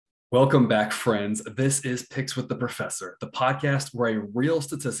Welcome back, friends. This is Picks with the Professor, the podcast where a real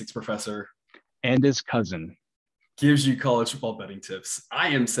statistics professor and his cousin. gives you college football betting tips. I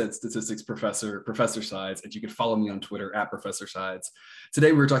am said statistics professor, Professor Sides, and you can follow me on Twitter at Professor Sides.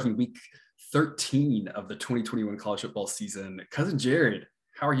 Today, we're talking week 13 of the 2021 college football season. Cousin Jared,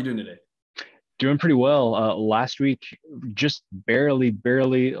 how are you doing today? Doing pretty well. Last week, just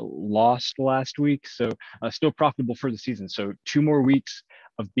barely lost last week. So still profitable for the season. So 2 more weeks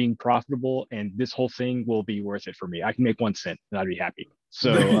of being profitable, and this whole thing will be worth it for me. I can make 1 cent and I'd be happy.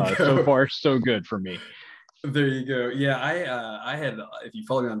 There So you so go. far, so good for me. There you go. Yeah, I had, if you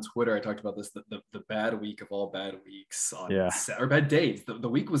follow me on Twitter, I talked about this, the bad week of all bad weeks on Yeah. or bad days. The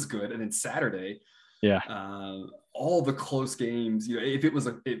week was good, and then Saturday, Yeah. all the close games. If it was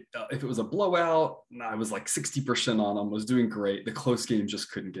a blowout, I was like 60% on them. Was doing great. The close game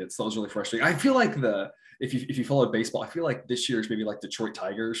just couldn't get. So that was really frustrating. I feel like if you follow baseball, I feel like this year is maybe like Detroit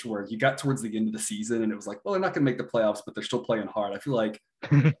Tigers, where you got towards the end of the season and it was like, well, they're not going to make the playoffs, but they're still playing hard. I feel like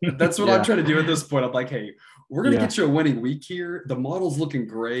that's what I'm Yeah. trying to do at this point. I'm like, hey, we're going to Yeah. get you a winning week here. The model's looking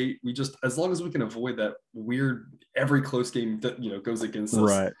great. We just, as long as we can avoid that weird every close game that goes against us,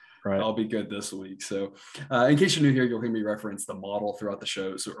 Right. Right. I'll be good this week. So, in case you're new here, you'll hear me reference the model throughout the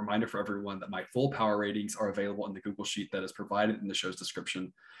show. So, a reminder for everyone that my full power ratings are available in the Google Sheet that is provided in the show's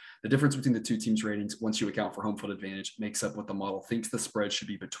description. The difference between the two teams' ratings, once you account for home field advantage, makes up what the model thinks the spread should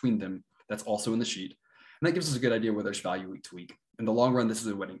be between them. That's also in the sheet. And that gives us a good idea where there's value week to week. In the long run, this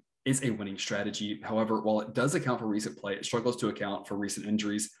is a winning strategy. However, while it does account for recent play, it struggles to account for recent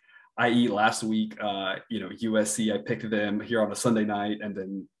injuries, i.e., last week, USC, I picked them here on a Sunday night, and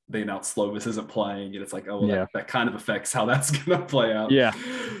then they announced Slovis isn't playing, and it's like, oh, well, Yeah. that kind of affects how that's going to play out. Yeah.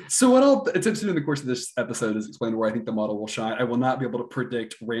 So what I'll attempt to do in the course of this episode is explain where I think the model will shine. I will not be able to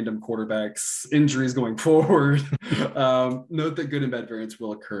predict random quarterbacks' injuries going forward. Note that good and bad variance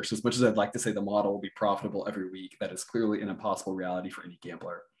will occur. So as much as I'd like to say the model will be profitable every week, that is clearly an impossible reality for any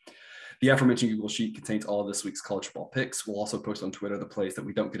gambler. The aforementioned Google Sheet contains all of this week's college football picks. We'll also post on Twitter the plays that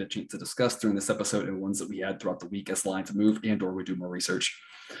we don't get a chance to discuss during this episode and ones that we add throughout the week as lines move and or we do more research.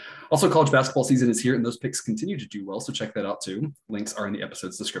 Also, college basketball season is here and those picks continue to do well, so check that out too. Links are in the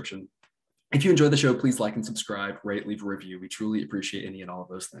episode's description. If you enjoy the show, please like and subscribe, rate, leave a review. We truly appreciate any and all of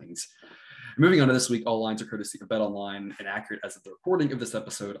those things. Moving on to this week, all lines are courtesy of BetOnline and accurate as of the recording of this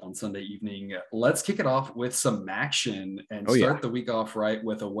episode on Sunday evening. Let's kick it off with some action and start the week off right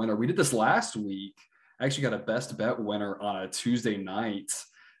with a winner. We did this last week. I actually got a best bet winner on a Tuesday night,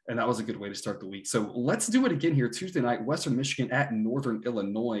 and that was a good way to start the week. So let's do it again here. Tuesday night, Western Michigan at Northern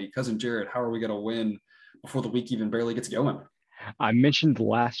Illinois. Cousin Jared, how are we going to win before the week even barely gets going? I mentioned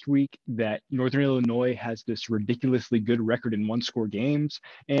last week that Northern Illinois has this ridiculously good record in one-score games.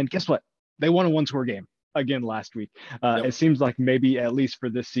 And guess what? They won a one-score game again last week. It seems like maybe at least for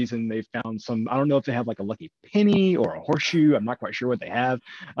this season, they've found some, I don't know if they have like a lucky penny or a horseshoe. I'm not quite sure what they have.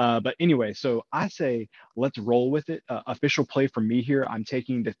 But anyway, so I say, let's roll with it. Official play for me here. I'm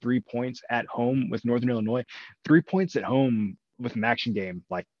taking the 3 points at home with Northern Illinois. 3 points at home with an action game.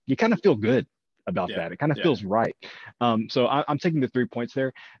 Like you kind of feel good about that. It kind of feels right. So I'm taking the 3 points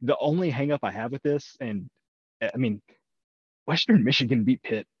there. The only hang up I have with this, and I mean, Western Michigan beat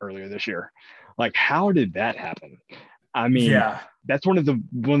Pitt earlier this year. Like, how did that happen? I mean, that's one of the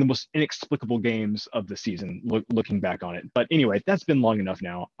most inexplicable games of the season, looking back on it. But anyway, that's been long enough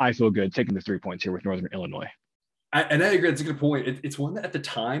now. I feel good taking the 3 points here with Northern Illinois. And I agree. It's a good point. It's one that at the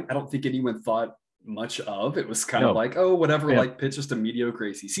time, I don't think anyone thought much of. It was kind of like, oh, whatever, like Pitt's just a mediocre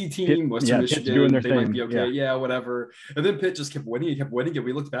ACC team. Western Michigan, they might be okay. Yeah, whatever. And then Pitt just kept winning and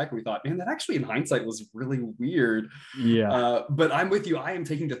we looked back and we thought, man, that actually in hindsight was really weird. Yeah. But I'm with you. I am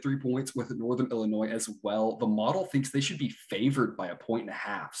taking the 3 points with Northern Illinois as well. The model thinks they should be favored by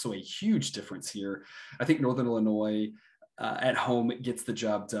 1.5. So a huge difference here. I think Northern Illinois at home gets the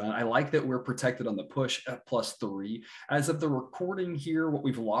job done. I like that we're protected on the push at +3. As of the recording here, what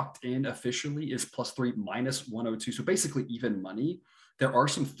we've locked in officially is +3 minus 102. So basically even money. There are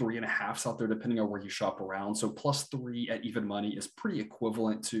some 3.5s out there depending on where you shop around. So +3 at even money is pretty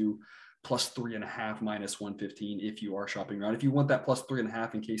equivalent to +3.5 minus 115 if you are shopping around. If you want that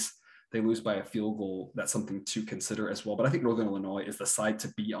 +3.5 in case they lose by a field goal, that's something to consider as well. But I think Northern Illinois is the side to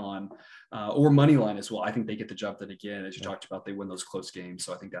be on, or money line as well. I think they get the job done again. As you talked about, they win those close games.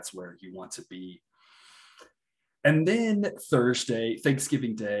 So I think that's where you want to be. And then Thursday,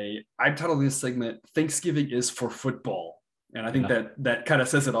 Thanksgiving Day, I'm titling this segment, Thanksgiving is for football. And I think that kind of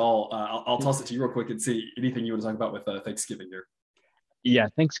says it all. I'll toss it to you real quick and see anything you want to talk about with Thanksgiving here. Yeah,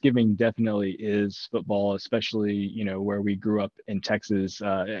 Thanksgiving definitely is football, especially, where we grew up in Texas.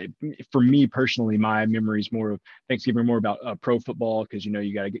 For me personally, my memories more of Thanksgiving more about pro football because,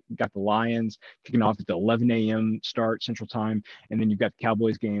 got the Lions kicking off at the 11 a.m. start Central Time, and then you've got the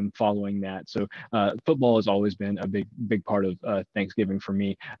Cowboys game following that. So football has always been a big part of Thanksgiving for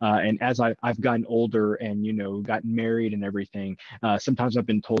me. And as I've gotten older and, gotten married and everything, sometimes I've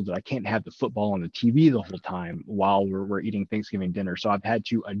been told that I can't have the football on the TV the whole time while we're eating Thanksgiving dinner. So I've had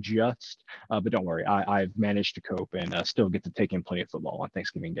to adjust, but don't worry, I've managed to cope and still get to take in plenty of football on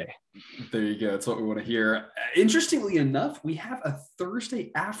Thanksgiving Day. There you go. That's what we want to hear. Interestingly enough, we have a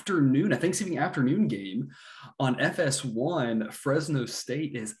Thursday afternoon, a Thanksgiving afternoon game on FS1. Fresno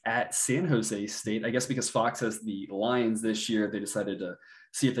State is at San Jose State. I guess because Fox has the Lions this year, they decided to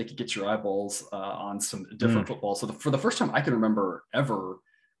see if they could get your eyeballs on some different football. So for the first time I can remember ever,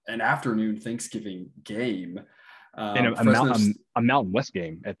 an afternoon Thanksgiving game. And a Mountain West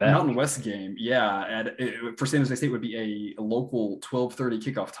game at that. Mountain West game, yeah. And for San Jose State would be a local 12:30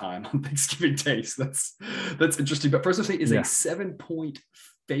 kickoff time on Thanksgiving Day. So that's interesting. But Fresno State is a 7-point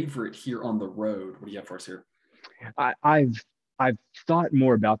favorite here on the road. What do you have for us here? I've thought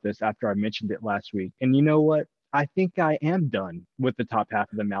more about this after I mentioned it last week, and you know what? I think I am done with the top half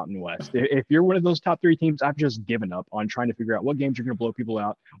of the Mountain West. If you're one of those top three teams, I've just given up on trying to figure out what games you're going to blow people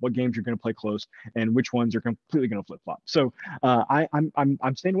out, what games you're going to play close, and which ones are completely going to flip flop. So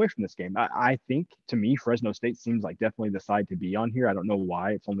I'm staying away from this game. I think to me, Fresno State seems like definitely the side to be on here. I don't know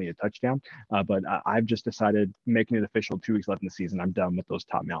why it's only a touchdown, but I've just decided, making it official, 2 weeks left in the season, I'm done with those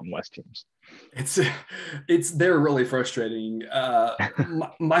top Mountain West teams. They're really frustrating.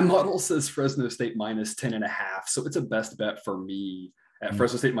 My model says Fresno State minus 10.5. So it's a best bet for me at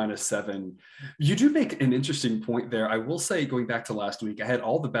Fresno State minus 7. You do make an interesting point there. I will say, going back to last week, I had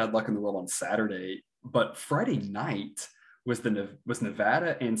all the bad luck in the world on Saturday, but Friday night was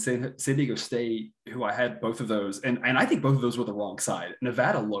Nevada and San Diego State, who I had both of those. And I think both of those were the wrong side.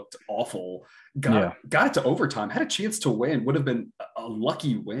 Nevada looked awful, got it to overtime, had a chance to win, would have been a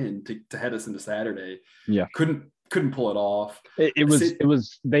lucky win to head us into Saturday. Yeah. Couldn't pull it off. It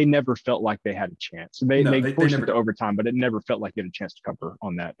was they never felt like they had a chance. They pushed it to overtime, but it never felt like they had a chance to cover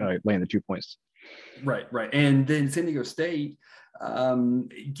on that, laying the 2 points. Right. And then San Diego State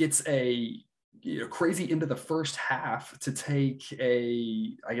gets a crazy into the first half to take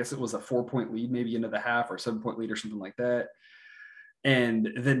I guess it was a 4-point lead, maybe into the half, or 7-point lead or something like that. And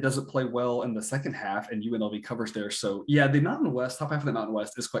then doesn't play well in the second half, and UNLV covers there. So yeah, the Mountain West, top half of the Mountain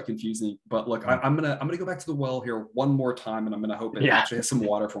West is quite confusing. But look, I'm gonna go back to the well here one more time, and I'm gonna hope it actually has some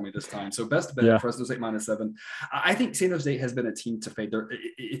water for me this time. So best bet, Fresno State minus 7. I think San Jose State has been a team to fade.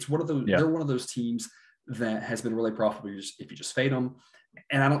 It's one of those. They're one of those teams that has been really profitable if you just fade them.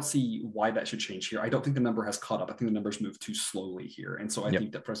 And I don't see why that should change here. I don't think the number has caught up. I think the numbers move too slowly here, and so I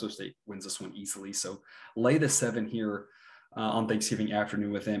think that Fresno State wins this one easily. So lay the 7 here on Thanksgiving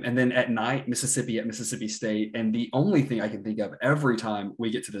afternoon with them. And then at night, Mississippi at Mississippi State. And the only thing I can think of every time we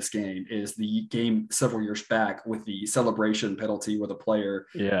get to this game is the game several years back with the celebration penalty where the player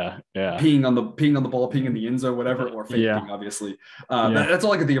peeing on the ball, peeing in the end zone, whatever, or faking, obviously. That's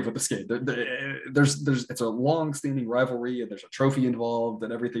all I can think of with this game. There's it's a long-standing rivalry, and there's a trophy involved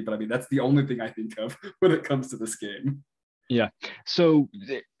and everything. But I mean, that's the only thing I think of when it comes to this game. Yeah. So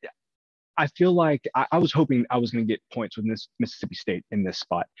I feel like I was hoping I was going to get points with Mississippi State in this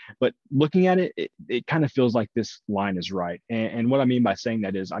spot, but looking at it, it kind of feels like this line is right. And what I mean by saying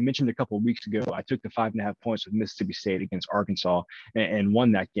that is, I mentioned a couple of weeks ago, I took the 5.5 points with Mississippi State against Arkansas and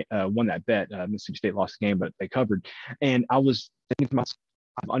won that bet. Mississippi State lost the game, but they covered. And I was thinking to myself,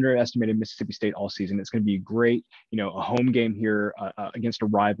 I've underestimated Mississippi State all season. It's going to be great, a home game here against a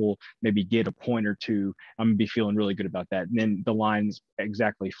rival, maybe get a point or two. I'm going to be feeling really good about that. And then the line's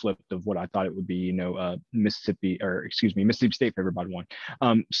exactly flipped of what I thought it would be, Mississippi State favored by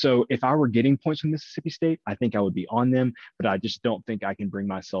 1. So if I were getting points from Mississippi State, I think I would be on them, but I just don't think I can bring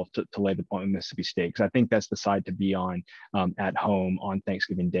myself to lay the point with Mississippi State, because I think that's the side to be on at home on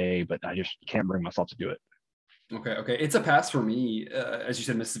Thanksgiving Day, but I just can't bring myself to do it. Okay. It's a pass for me. As you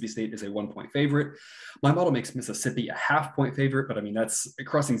said, Mississippi State is a 1-point favorite. My model makes Mississippi a 0.5-point favorite, but I mean, that's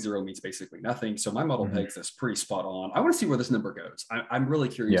crossing 0 means basically nothing. So my model pegs this pretty spot on. I want to see where this number goes. I'm really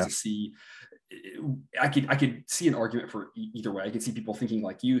curious to see. I could see an argument for either way. I could see people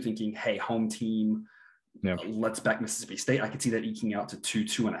thinking, hey, home team, let's back Mississippi State. I could see that eking out to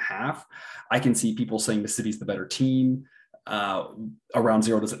 2.5. I can see people saying Mississippi's the better team. Around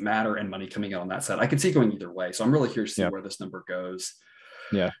 0 doesn't matter, and money coming out on that side. I can see going either way. So I'm really curious to see where this number goes.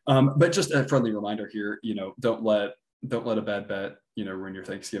 Yeah. But just a friendly reminder here, don't let don't let a bad bet, ruin your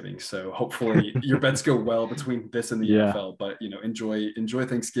Thanksgiving. So hopefully your bets go well between this and the Yeah. NFL, but enjoy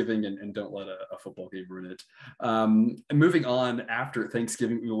Thanksgiving and don't let a football game ruin it. Moving on, after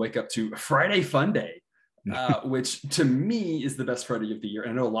Thanksgiving, we will wake up to Friday Fun Day. Which to me is the best Friday of the year.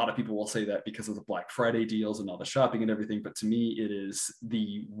 And I know a lot of people will say that because of the Black Friday deals and all the shopping and everything, but to me, it is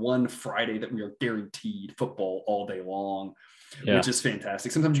the one Friday that we are guaranteed football all day long, which is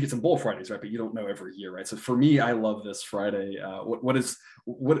fantastic. Sometimes you get some bowl Fridays, right? But you don't know every year, right? So for me, I love this Friday. What is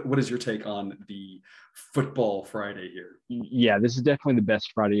your take on the football Friday here? Yeah, this is definitely the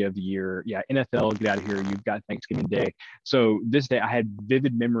best Friday of the year. Yeah, NFL, get out of here. You've got Thanksgiving Day. So this day, I had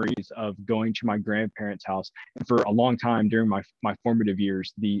vivid memories of going to my grandparents' house. And for a long time during my formative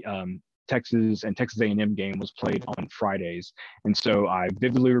years, the Texas and Texas A&M game was played on Fridays. And so I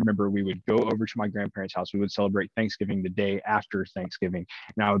vividly remember we would go over to my grandparents' house. We would celebrate Thanksgiving the day after Thanksgiving.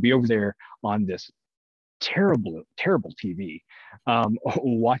 And I would be over there on this terrible TV,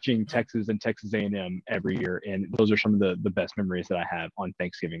 watching Texas and Texas A&M every year, and those are some of the best memories that I have on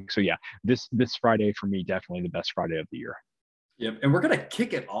Thanksgiving. So yeah, this Friday for me, definitely the best Friday of the year. Yep, and we're gonna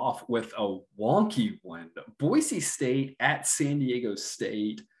kick it off with a wonky one. Boise State at San Diego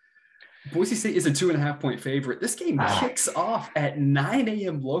State. Boise State is a 2.5-point favorite. This game kicks off at 9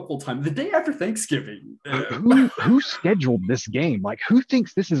 a.m. local time, the day after Thanksgiving. Who scheduled this game? Like, who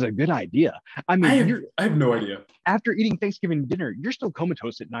thinks this is a good idea? I mean, I have no idea. After eating Thanksgiving dinner, you're still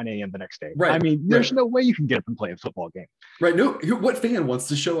comatose at 9 a.m. the next day. Right. I mean, there's no way you can get up and play a football game. Right. No. What fan wants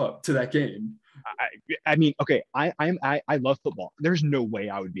to show up to that game? I mean, okay, I love football. There's no way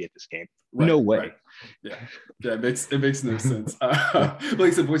I would be at this game. Right, no way. Right. Yeah. It makes no sense. Like I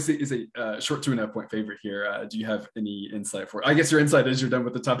said, Boise is a short 2.5-point favorite here. Do you have any insight for it? I guess your insight is you're done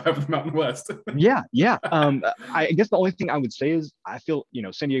with the top half of the Mountain West. Yeah. I guess the only thing I would say is I feel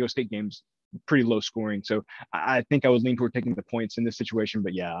San Diego State games pretty low scoring, so I think I would lean toward taking the points in this situation.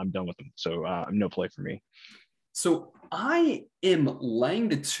 But yeah, I'm done with them. So no play for me. So I am laying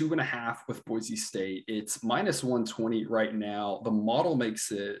the 2.5 with Boise State. It's -120 right now. The model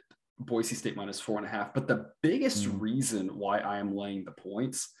makes it Boise State -4.5. But the biggest reason why I am laying the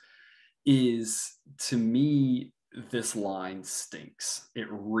points is, to me, this line stinks. It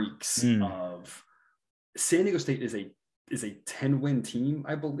reeks of San Diego State is a 10-win team,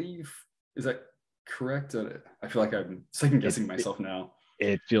 I believe. Is that correct? I feel like I'm second guessing myself now.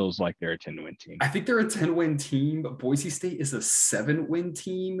 It feels like they're a 10-win team. I think they're a 10-win team. Boise State is a 7-win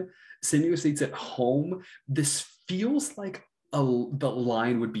team. San Diego State's at home. This feels like the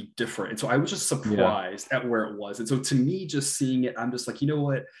line would be different. And so I was just surprised at where it was. And so to me, just seeing it, I'm just like, you know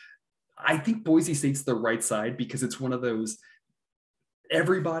what? I think Boise State's the right side, because it's one of those,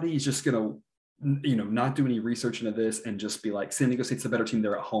 everybody is just going to, not do any research into this and just be like, San Diego State's the better team.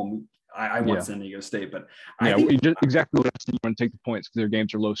 They're at home. I want San Diego State, but I think exactly what you want to take the points because their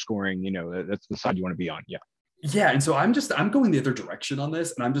games are low scoring. That's the side you want to be on. Yeah. And so I'm going the other direction on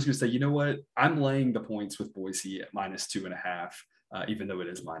this, and I'm just going to say, you know what? I'm laying the points with Boise at -2.5, even though it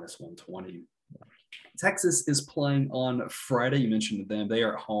is -120. Texas is playing on Friday. You mentioned them. They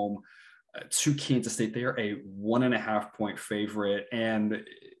are at home to Kansas State. They are a 1.5-point favorite. And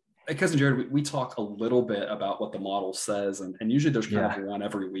Cousin Jared, we talk a little bit about what the model says, and usually there's kind of one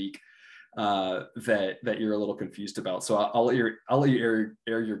every week that you're a little confused about. So I'll let you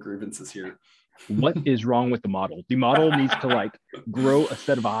air your grievances here. What is wrong with the model? The model needs to grow a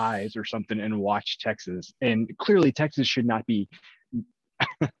set of eyes or something and watch Texas. And clearly Texas should not be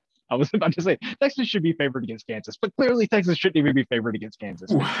I was about to say Texas should be favored against Kansas, but clearly Texas shouldn't even be favored against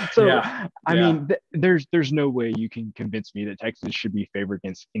Kansas. So, I mean, there's no way you can convince me that Texas should be favored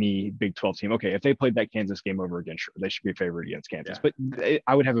against any Big 12 team. Okay, if they played that Kansas game over again, sure, they should be favored against Kansas. But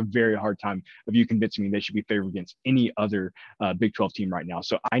I would have a very hard time of you convincing me they should be favored against any other Big 12 team right now.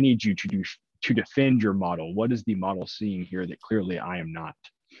 So I need you to defend your model. What is the model seeing here that clearly I am not?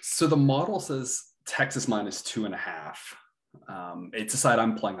 So the model says Texas -2.5. It's a side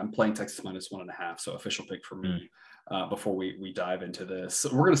I'm playing. I'm playing Texas -1.5, so official pick for me. Before we dive into this,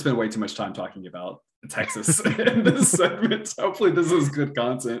 we're going to spend way too much time talking about Texas in this segment. So hopefully this is good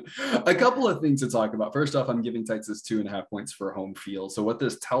content. A couple of things to talk about. First off, I'm giving Texas 2.5 points for home field. So what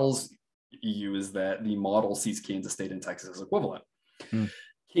this tells you is that the model sees Kansas State and Texas as equivalent.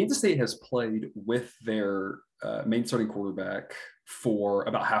 Kansas State has played with their main starting quarterback for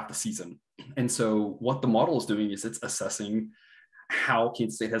about half the season. And so what the model is doing is it's assessing how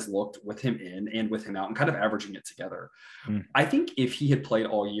Kansas State has looked with him in and with him out and kind of averaging it together. I think if he had played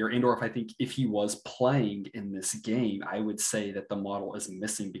all year, and or if he was playing in this game, I would say that the model is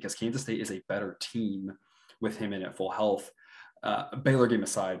missing, because Kansas State is a better team with him in at full health. Baylor game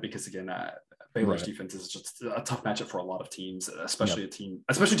aside, because again, Baylor's Right. defense is just a tough matchup for a lot of teams, especially Yep.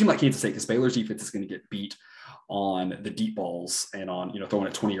 especially a team like Kansas State, because Baylor's defense is going to get beat on the deep balls and on, throwing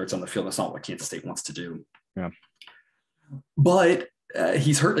it 20 yards on the field. That's not what Kansas State wants to do. Yeah. But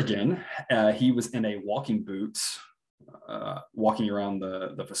he's hurt again. He was in a walking boot, walking around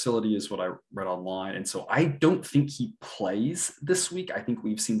the facility is what I read online. And so I don't think he plays this week. I think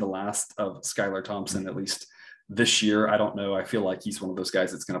we've seen the last of Skylar Thompson, at least this year. I don't know. I feel like he's one of those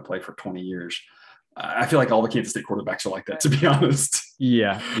guys that's going to play for 20 years. I feel like all the Kansas State quarterbacks are like that, to be honest.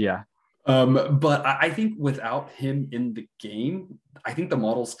 Yeah. Yeah. But I think without him in the game, I think the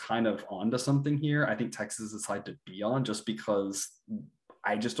model's kind of onto something here. I think Texas is decided to be on just because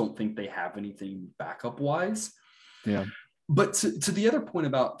I just don't think they have anything backup wise. Yeah. But to the other point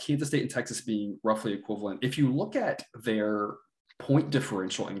about Kansas State and Texas being roughly equivalent, if you look at their point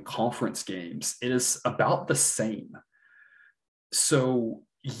differential in conference games, it is about the same. So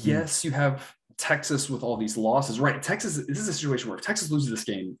yes, you have Texas with all these losses, right? Texas, this is a situation where if Texas loses this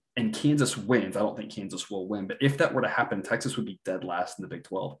game and Kansas wins, I don't think Kansas will win. But if that were to happen, Texas would be dead last in the Big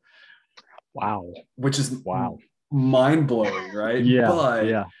 12. Wow. Which is mind-blowing, right?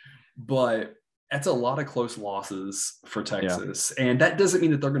 Yeah. But that's a lot of close losses for Texas. Yeah. And that doesn't mean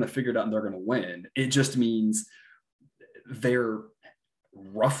that they're going to figure it out and they're going to win. It just means they're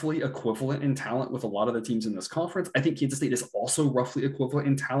roughly equivalent in talent with a lot of the teams in this conference. I think Kansas State is also roughly equivalent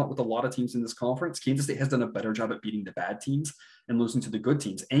in talent with a lot of teams in this conference. Kansas State has done a better job at beating the bad teams and losing to the good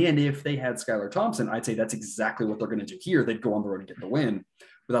teams. And if they had Skylar Thompson, I'd say that's exactly what they're going to do here. They'd go on the road and get the win.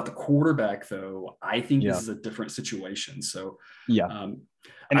 Without the quarterback, though, I think this is a different situation. So, and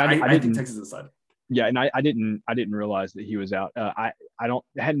I think Texas is aside. Yeah, and I didn't realize that he was out. I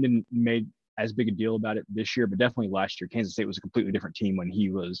hadn't been made as big a deal about it this year, but definitely last year, Kansas State was a completely different team when he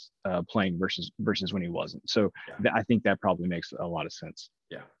was playing versus when he wasn't. So I think that probably makes a lot of sense.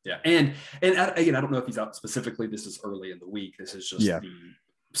 Yeah. And again, I don't know if he's out specifically. This is early in the week. This is just the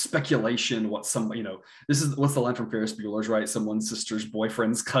speculation. What's this is what's the line from Ferris Bueller's, right? Someone's sister's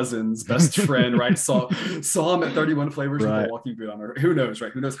boyfriend's cousin's best friend, right? Saw him at 31 Flavors with a walking boot on her. Who knows,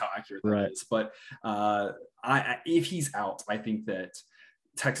 right? Who knows how accurate that is? But if he's out, I think that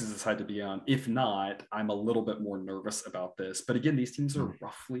Texas decided to be on. If not, I'm a little bit more nervous about this. But again, these teams are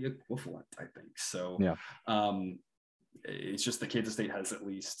roughly equivalent, I think. So it's just that Kansas State has at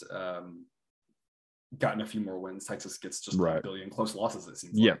least gotten a few more wins. Texas gets just a billion close losses, it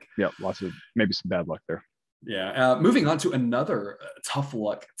seems like. Yeah, lots of maybe some bad luck there. Yeah. Moving on to another tough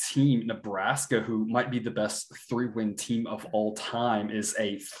luck team, Nebraska, who might be the best 3-win team of all time, is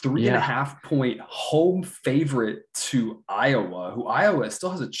a 3.5 point home favorite to Iowa, who Iowa still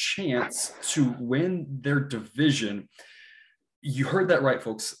has a chance to win their division. You heard that right,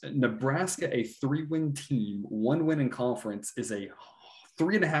 folks. Nebraska, a 3-win team, 1 win in conference, is a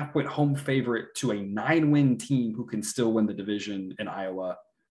 3.5 point home favorite to a 9-win team who can still win the division in Iowa.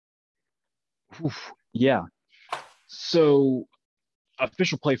 Oof. Yeah. So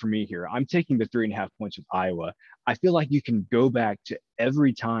official play for me here. I'm taking the 3.5 points with Iowa. I feel like you can go back to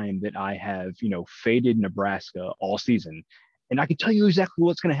every time that I have, faded Nebraska all season. And I can tell you exactly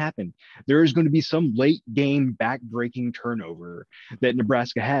what's going to happen. There is going to be some late game back-breaking turnover that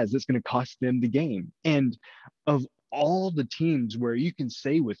Nebraska has that's going to cost them the game. And of all the teams where you can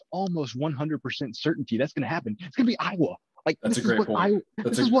say with almost 100% certainty that's going to happen, it's going to be Iowa. Like, that's a great point.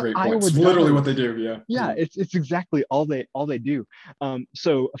 That's a great point. It's literally what they do. Yeah. It's exactly all they do.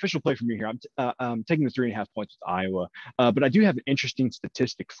 So official play for me here. I'm taking the 3.5 points with Iowa, but I do have an interesting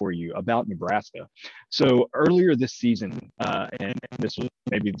statistic for you about Nebraska. So earlier this season, and this was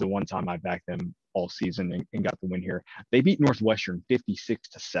maybe the one time I backed them all season and got the win here. They beat Northwestern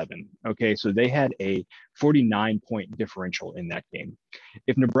 56-7. Okay, so they had a 49-point differential in that game.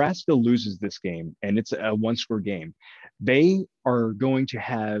 If Nebraska loses this game, and it's a one-score game, they are going to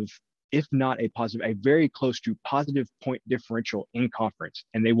have, if not a very close to positive point differential in conference,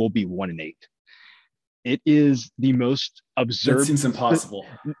 and they will be 1-8. It is the most absurd. That seems impossible.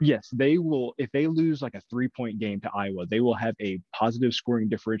 Yes, they will. If they lose like a 3-point game to Iowa, they will have a positive scoring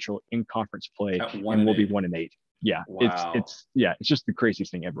differential in conference play and will be 1-8. Yeah, wow. It's just the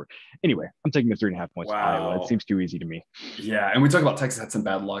craziest thing ever. Anyway, I'm taking the 3.5 points to Iowa. It seems too easy to me. Yeah, and we talk about Texas had some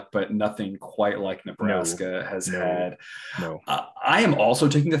bad luck, but nothing quite like Nebraska has had. No. I am also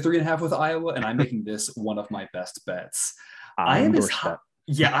taking the 3.5 with Iowa, and I'm making this one of my best bets. I am as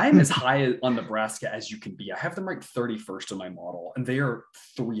high on Nebraska as you can be. I have them ranked 31st in my model, and they are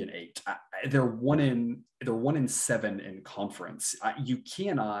 3-8. They're 1-7 in conference. You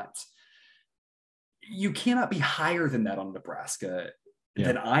cannot be higher than that on Nebraska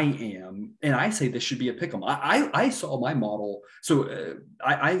than I am, and I say this should be a pick 'em. I saw my model, so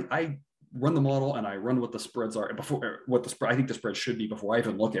I run the model and I run what the spreads are what the spread I think the spread should be before I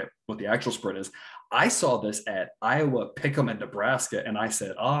even look at what the actual spread is. I saw this at Iowa, Pick'em, and Nebraska, and I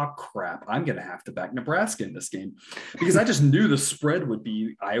said, "Oh crap, I'm going to have to back Nebraska in this game," because I just knew the spread would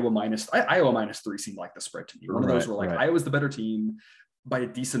be Iowa minus 3 seemed like the spread to me. One of those were like Iowa's the better team by a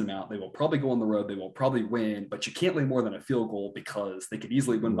decent amount. They will probably go on the road. They will probably win, but you can't lay more than a field goal because they could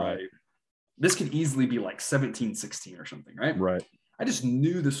easily win by. This could easily be like 17-16 or something, right? Right. I just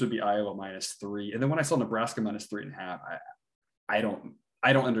knew this would be Iowa minus 3. And then when I saw Nebraska minus 3.5, I don't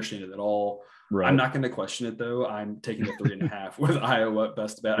understand it at all. Right. I'm not going to question it though. I'm taking the 3.5 with Iowa at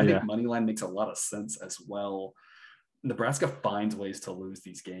best bet. I think money line makes a lot of sense as well. Nebraska finds ways to lose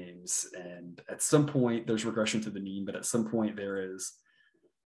these games. And at some point there's regression to the mean, but at some point there is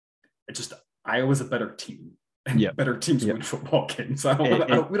Iowa's a better team. And better teams win football games. We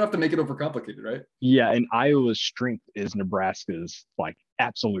don't have to make it overcomplicated, right? Yeah, and Iowa's strength is Nebraska's like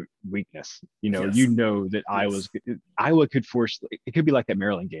absolute weakness. You know that Iowa could force. It could be like that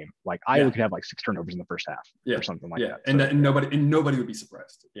Maryland game. Like Iowa could have like 6 turnovers in the first half or something like that. And nobody would be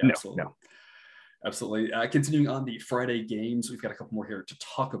surprised. Yeah, no, absolutely. No. Absolutely. Continuing on the Friday games, we've got a couple more here to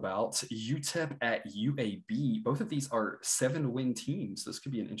talk about. UTEP at UAB. Both of these are 7-win teams. This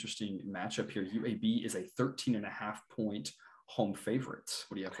could be an interesting matchup here. UAB is a 13.5-point home favorite.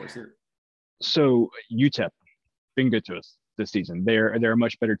 What do you have for us here? So UTEP been good to us this season. They're a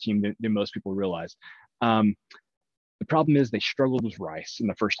much better team than most people realize. The problem is they struggled with Rice in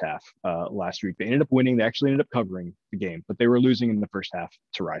the first half last week. They ended up winning. They actually ended up covering the game, but they were losing in the first half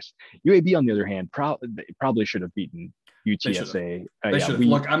to Rice. UAB, on the other hand, probably should have beaten UTSA. They should have.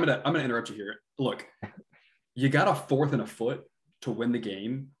 Look, I'm gonna interrupt you here. Look, you got a 4th and a foot to win the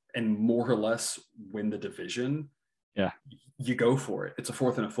game and more or less win the division. Yeah, you go for it. It's a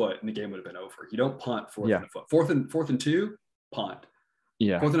 4th and a foot, and the game would have been over. You don't punt 4th and a foot. 4th and 2, punt.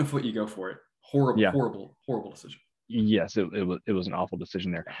 Yeah, 4th and a foot, you go for it. Horrible decision. Yes, it was an awful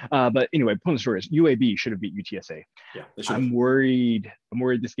decision there. But anyway, point of the story is UAB should have beat UTSA. Yeah, they should. I'm worried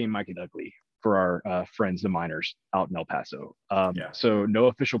this game might get ugly for our friends, the Miners, out in El Paso. So no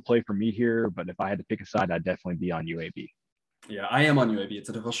official play for me here, but if I had to pick a side, I'd definitely be on UAB. Yeah, I am on UAB. It's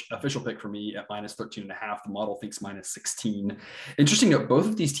an official pick for me at minus 13.5. The model thinks minus 16. Interesting note, both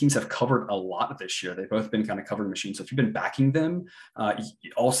of these teams have covered a lot this year. They've both been kind of covering machines. So if you've been backing them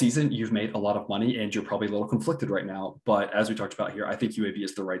all season, you've made a lot of money and you're probably a little conflicted right now. But as we talked about here, I think UAB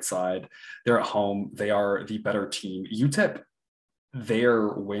is the right side. They're at home. They are the better team. UTEP, their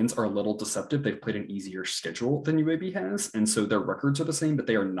wins are a little deceptive. They've played an easier schedule than UAB has. And so their records are the same, but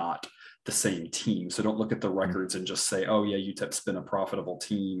they are not the same team. So don't look at the records and just say, oh yeah, UTEP's been a profitable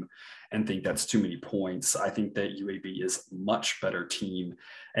team and think that's too many points. I think that UAB is a much better team.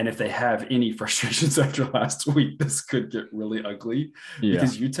 And if they have any frustrations after last week, this could get really ugly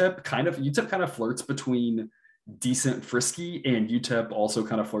because UTEP kind of flirts between decent frisky, and UTEP also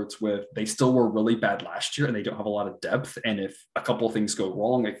kind of flirts with, they still were really bad last year and they don't have a lot of depth. And if a couple of things go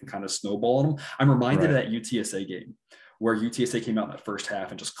wrong, it can kind of snowball on them. I'm reminded of that UTSA game where UTSA came out in that first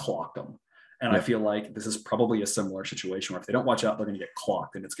half and just clocked them. And I feel like this is probably a similar situation where if they don't watch out, they're going to get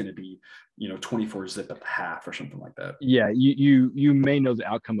clocked and it's going to be, 24-zip at the half or something like that. Yeah. You may know the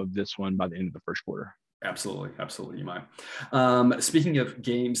outcome of this one by the end of the first quarter. Absolutely. You might. Speaking of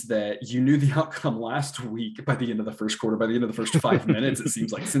games that you knew the outcome last week by the end of the first quarter, by the end of the first 5 minutes, it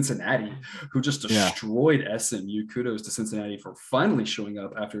seems like Cincinnati, who just destroyed SMU. Kudos to Cincinnati for finally showing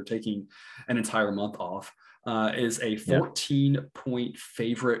up after taking an entire month off. Is a 14-point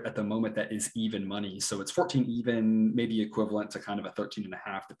favorite at the moment that is even money. So it's 14 even, maybe equivalent to kind of a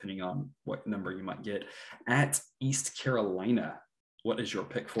 13.5, depending on what number you might get at East Carolina. What is your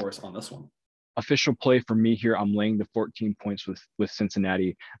pick for us on this one? Official play for me here, I'm laying the 14 points with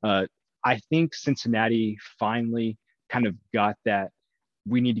Cincinnati. I think Cincinnati finally kind of got that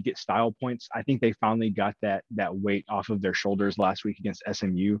we need to get style points. I think they finally got that weight off of their shoulders last week against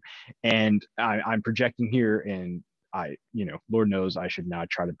SMU. And I'm projecting here, and Lord knows I should not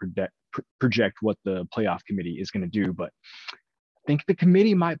try to project what the playoff committee is going to do, but I think the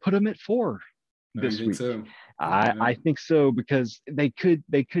committee might put them at 4 this week. So? I think so, because they could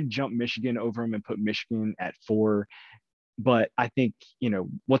jump Michigan over them and put Michigan at 4. But I think,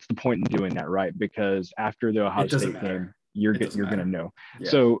 what's the point in doing that, right? Because after the Ohio State game, you're going to know. Yeah.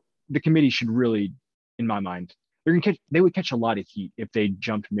 So the committee should really, in my mind, they would catch a lot of heat if they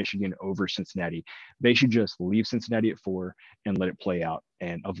jumped Michigan over Cincinnati. They should just leave Cincinnati at 4 and let it play out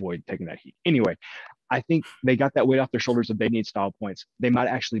and avoid taking that heat. Anyway, I think they got that weight off their shoulders that they need style points. They might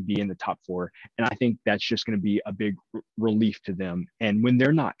actually be in the top 4. And I think that's just going to be a big relief to them. And when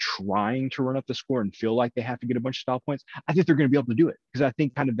they're not trying to run up the score and feel like they have to get a bunch of style points, I think they're going to be able to do it, because I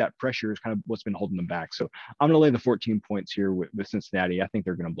think kind of that pressure is kind of what's been holding them back. So I'm going to lay the 14 points here with Cincinnati. I think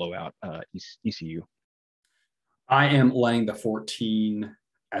they're going to blow out ECU. I am laying the 14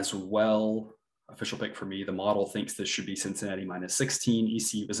 as well. Official pick for me. The model thinks this should be Cincinnati minus 16.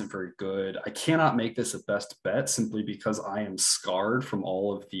 ECU isn't very good. I cannot make this a best bet simply because I am scarred from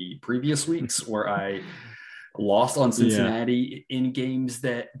all of the previous weeks where I lost on Cincinnati in games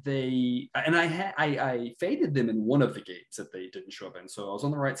that I faded them in one of the games that they didn't show up in. So I was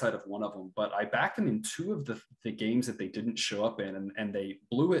on the right side of one of them, but I backed them in 2 of the games that they didn't show up in, and they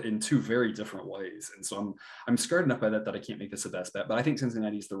blew it in 2 very different ways. And so I'm scared enough by that I can't make this a best bet, but I think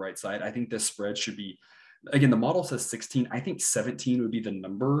Cincinnati is the right side. I think this spread should be, again, the model says 16. I think 17 would be the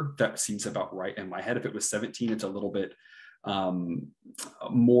number that seems about right in my head. If it was 17, it's a little bit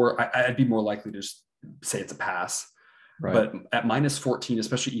more, I'd be more likely to just say it's a pass. Right. But at minus 14,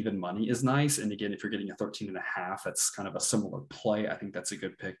 especially even money is nice. And again, if you're getting a 13.5, that's kind of a similar play. I think that's a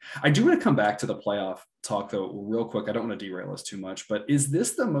good pick. I do want to come back to the playoff talk though, real quick. I don't want to derail us too much, but is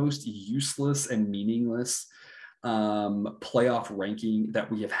this the most useless and meaningless playoff ranking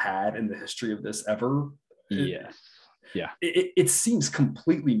that we have had in the history of this ever? Yes. Yeah. It seems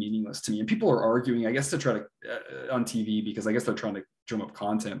completely meaningless to me. And people are arguing, I guess, to try to on TV, because I guess they're trying to drum up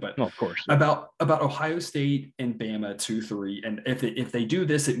content, but of course, about Ohio State and Bama 2-3. And if they do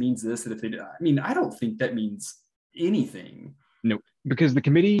this, it means this. And if they, I don't think that means anything. No, because the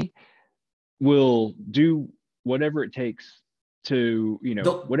committee will do whatever it takes to,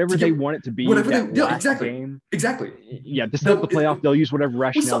 whatever they want it to be. Exactly. Yeah. To set up the playoff, they'll use whatever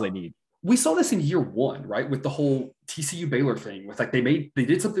rationale they need. We saw this in year 1, right? With the whole TCU Baylor thing, with like they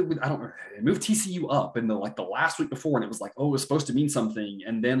did something with, they moved TCU up in the last week before, and it was like, oh, it was supposed to mean something,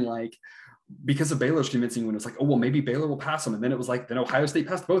 and then because of Baylor's convincing, when it's like, oh well, maybe Baylor will pass them, and then it was like, then Ohio State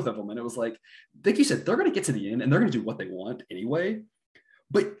passed both of them, and it was like you said, they're going to get to the end and they're going to do what they want anyway.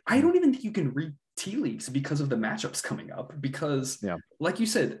 But I don't even think you can read tea leaves because of the matchups coming up, because like you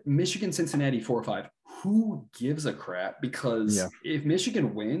said, Michigan, Cincinnati 4-5. Who gives a crap? Because if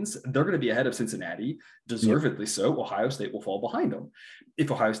Michigan wins, they're going to be ahead of Cincinnati, deservedly so. Ohio State will fall behind them.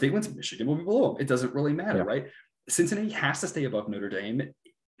 If Ohio State wins, Michigan will be below them. It doesn't really matter, right? Cincinnati has to stay above Notre Dame.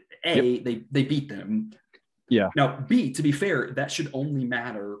 They beat them. Yeah. Now, B, to be fair, that should only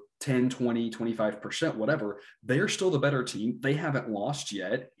matter 10, 20, 25%, whatever. They're still the better team. They haven't lost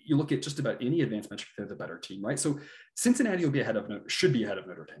yet. You look at just about any advanced metric, they're the better team, right? So Cincinnati will be should be ahead of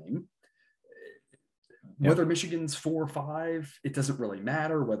Notre Dame. Whether Michigan's 4-5, it doesn't really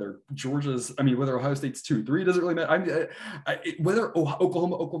matter. Whether whether Ohio State's 2-3 doesn't really matter. Whether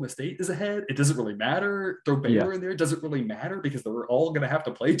Oklahoma State is ahead, it doesn't really matter. Throw Baylor in there, it doesn't really matter, because they're all going to have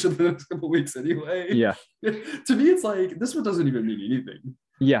to play each other the next couple of weeks anyway. Yeah. To me, it's like, this one doesn't even mean anything.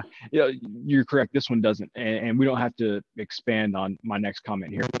 Yeah, you're correct. This one doesn't, and we don't have to expand on my next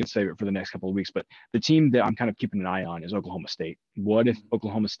comment here. We can save it for the next couple of weeks. But the team that I'm kind of keeping an eye on is Oklahoma State. What if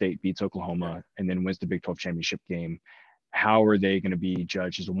Oklahoma State beats Oklahoma and then wins the Big 12 championship game? How are they going to be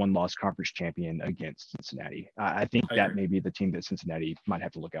judged as a one-loss conference champion against Cincinnati? I think that may be the team that Cincinnati might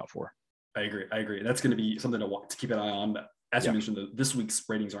have to look out for. I agree. That's going to be something to keep an eye on. As you mentioned, this week's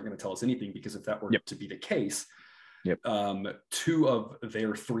ratings aren't going to tell us anything, because if that were to be the case, 2 of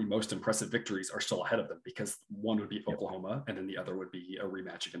their 3 most impressive victories are still ahead of them, because one would be Oklahoma, and then the other would be a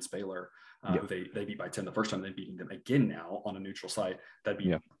rematch against Baylor. Who they beat by 10 the first time. They're beating them again now on a neutral site.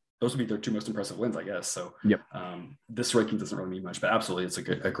 Those would be their 2 most impressive wins, I guess. So this ranking doesn't really mean much, but absolutely, it's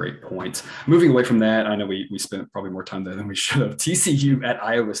a great point. Moving away from that, I know we spent probably more time there than we should have. TCU at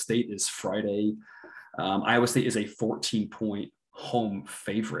Iowa State is Friday. Iowa State is a 14-point home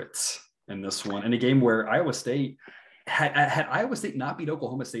favorite in this one, in a game where Iowa State had Iowa State not beat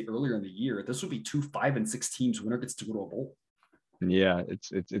Oklahoma State earlier in the year, this would be 2 5-6 teams. Winner gets to go to a bowl. Yeah,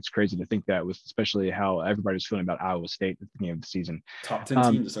 it's crazy to think that, with especially how everybody was feeling about Iowa State at the beginning of the season. Top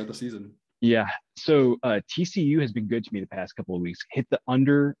 10 team to start the season. Yeah. So TCU has been good to me the past couple of weeks. Hit the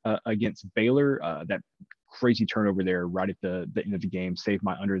under against Baylor. That crazy turnover there right at the end of the game saved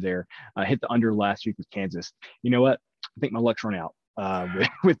my under there. Hit the under last week with Kansas. You know what? I think my luck's run out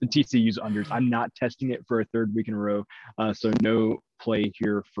with the TCU's unders. I'm not testing it for a 3rd week in a row. So no play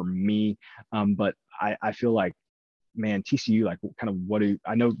here for me. But I feel like, man, TCU,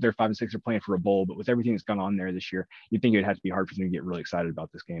 I know they're 5-6 are playing for a bowl, but with everything that's gone on there this year, you'd think it'd have to be hard for them to get really excited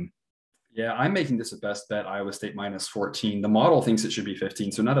about this game. Yeah, I'm making this a best bet Iowa State minus 14. The model thinks it should be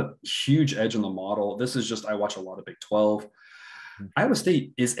 15, so not a huge edge on the model. This is just, I watch a lot of Big 12. Iowa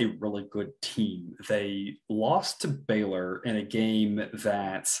State is a really good team. They lost to Baylor in a game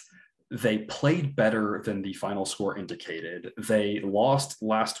that they played better than the final score indicated. They lost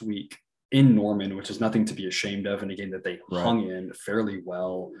last week in Norman, which is nothing to be ashamed of, in a game that they hung in fairly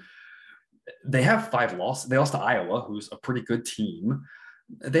well. They have 5 losses. They lost to Iowa, who's a pretty good team.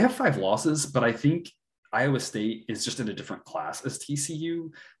 They have 5 losses, but I think Iowa State is just in a different class as TCU.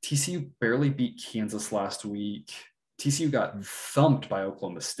 TCU barely beat Kansas last week. TCU got thumped by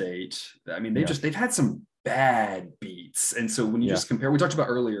Oklahoma State. I mean, they've had some bad beats. And so when you just compare, we talked about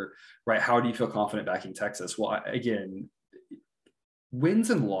earlier, right? How do you feel confident backing Texas? Well, again, wins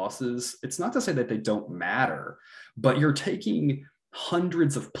and losses, it's not to say that they don't matter, but you're taking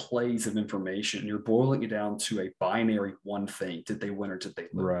hundreds of plays of information. You're boiling it down to a binary one thing. Did they win or did they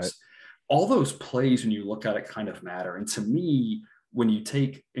lose? Right. All those plays, when you look at it, kind of matter. And to me, when you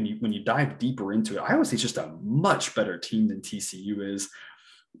dive deeper into it, Iowa State's just a much better team than TCU is.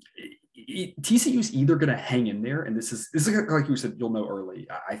 TCU is either going to hang in there, and this is like you said, you'll know early.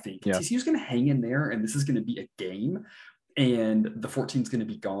 I think TCU is going to hang in there, and this is going to be a game, and the 14 is going to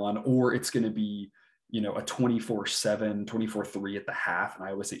be gone, or it's going to be a 24-7, 24-3 at the half, and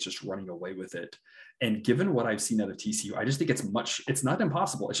Iowa State's just running away with it. And given what I've seen out of TCU, I just think it's not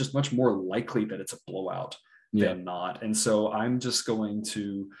impossible. It's just much more likely that it's a blowout than not. And so I'm just going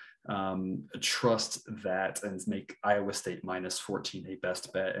to trust that and make Iowa State minus 14 a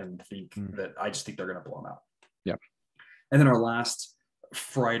best bet, and think that I just think they're going to blow them out. Yeah. And then our last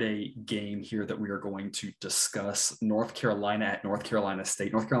Friday game here that we are going to discuss, North Carolina at North Carolina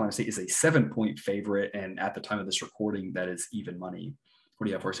State. North Carolina State is a 7-point favorite, and at the time of this recording, that is even money. What do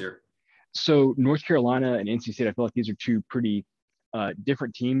you have for us here? So North Carolina and NC State, I feel like these are two pretty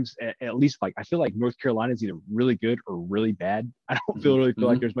different teams. At least, like, I feel like North Carolina is either really good or really bad. I don't really feel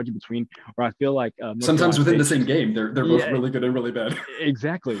like there's much in between. Or I feel like sometimes within the same game, they're both really good and really bad.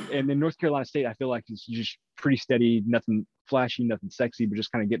 Exactly. And then North Carolina State, I feel like it's just pretty steady, nothing flashy, nothing sexy, but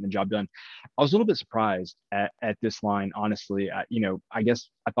just kind of getting the job done. I was a little bit surprised at this line, honestly. I guess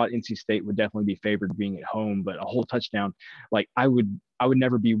I thought NC State would definitely be favored being at home, but a whole touchdown, like I would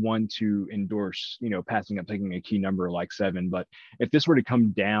never be one to endorse, passing up taking a key number like 7. But if this were to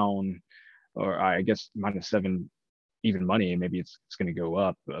come down, or I guess -7 even money, and maybe it's going to go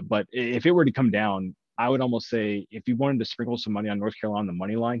up. But if it were to come down, I would almost say if you wanted to sprinkle some money on North Carolina on the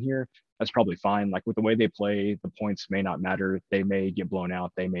money line here, that's probably fine. Like, with the way they play, the points may not matter. They may get blown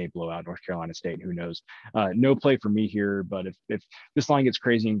out. They may blow out North Carolina State. Who knows? No play for me here. But if this line gets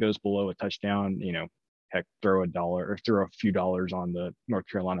crazy and goes below a touchdown, heck, throw $1 or throw a few dollars on the North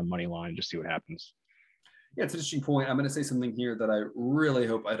Carolina money line and just see what happens. Yeah, it's an interesting point. I'm going to say something here that I really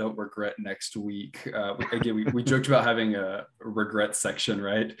hope I don't regret next week. Again, we joked about having a regret section,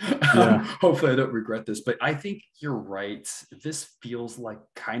 right? Yeah. Hopefully I don't regret this, but I think you're right. This feels like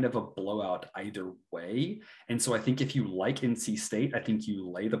kind of a blowout either way. And so I think if you like NC State, I think you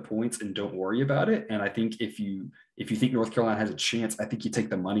lay the points and don't worry about it. And I think if you think North Carolina has a chance, I think you take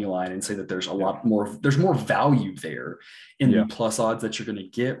the money line and say that there's there's more value there in the plus odds that you're going to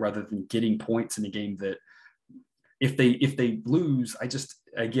get, rather than getting points in a game that, if they lose, I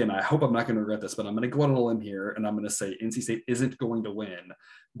hope I'm not going to regret this, but I'm going to go out on a limb here, and I'm going to say NC State isn't going to win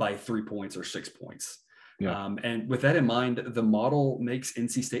by 3 points or 6 points. Yeah. And with that in mind, the model makes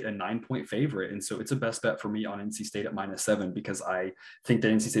NC State a 9-point favorite. And so it's a best bet for me on NC State at -7, because I think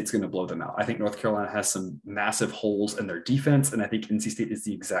that NC State's going to blow them out. I think North Carolina has some massive holes in their defense, and I think NC State is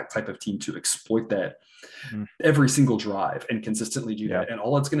the exact type of team to exploit that every single drive and consistently do that. And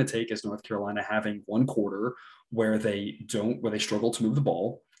all it's going to take is North Carolina having one quarter where they struggle to move the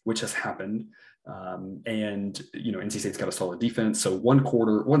ball, which has happened. And NC State's got a solid defense. So one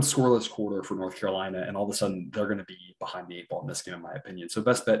scoreless quarter for North Carolina, and all of a sudden they're going to be behind the 8 ball in this game, in my opinion. So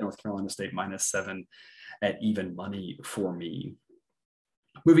best bet North Carolina State -7 at even money for me.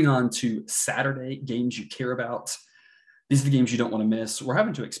 Moving on to Saturday games you care about. These are the games you don't want to miss. We're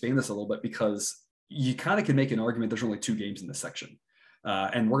having to expand this a little bit because you kind of can make an argument there's only 2 games in this section.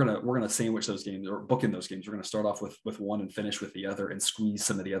 And we're gonna sandwich those games, or book in those games. We're gonna start off with one and finish with the other, and squeeze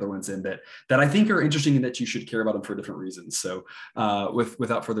some of the other ones in that I think are interesting and that you should care about them for different reasons. So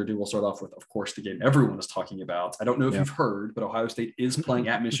without further ado, we'll start off with, of course, the game everyone is talking about. I don't know if you've heard, but Ohio State is playing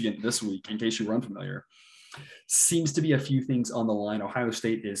at Michigan this week, in case you were unfamiliar. Seems to be a few things on the line. Ohio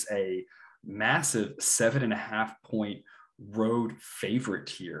State is a massive 7.5-point road favorite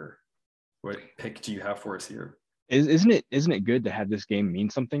here. What pick do you have for us here? Isn't it good to have this game mean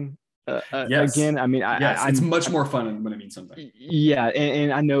something? Yes. Again, I mean, Yes, it's much more fun when it means something. yeah,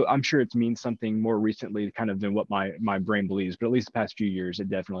 and I'm sure it's means something more recently, kind of than what my brain believes. But at least the past few years, it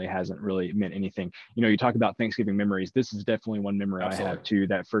definitely hasn't really meant anything. You talk about Thanksgiving memories. This is definitely one memory I have Absolutely. too.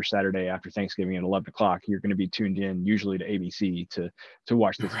 That first Saturday after Thanksgiving at 11 o'clock, you're going to be tuned in, usually to ABC, to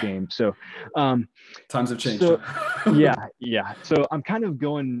watch this Right. game. So, um, Times have changed, so huh? yeah. So I'm kind of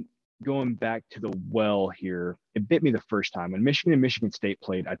going back to the well here. It bit me the first time when Michigan and Michigan State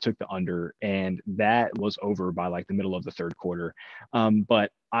played. I took the under, and that was over by like the middle of the third quarter.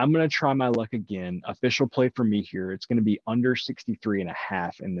 But I'm gonna try my luck again. Official play for me here. It's gonna be under 63 and a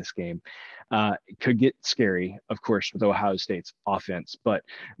half in this game. It could get scary, of course, with Ohio State's offense. But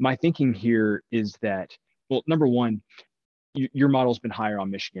my thinking here is that, well, number one, your model's been higher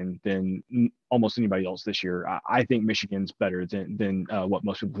on Michigan than almost anybody else this year. I think Michigan's better than what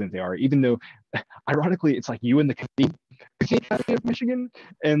most people think they are, even though ironically it's like you and the Canadian of Michigan,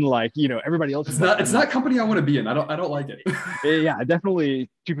 and like everybody else It's is like not not. company I want to be in. I don't like it. Yeah, definitely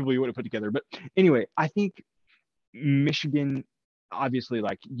two people you would have put together. But anyway, I think Michigan, obviously,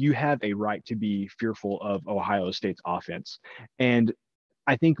 like, you have a right to be fearful of Ohio State's offense, and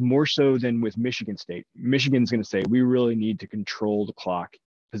I think more so than with Michigan State, Michigan's going to say, we really need to control the clock,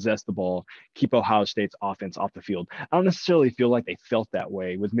 possess the ball, keep Ohio State's offense off the field. I don't necessarily feel like they felt that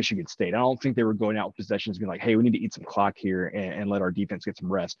way with Michigan State. I don't think they were going out with possessions being like, hey, we need to eat some clock here and let our defense get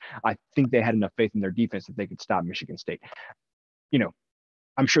some rest. I think they had enough faith in their defense that they could stop Michigan State. You know,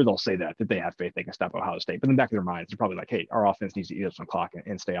 I'm sure they'll say that they have faith they can stop Ohio State, but in the back of their minds, they're probably like, "Hey, our offense needs to eat up some clock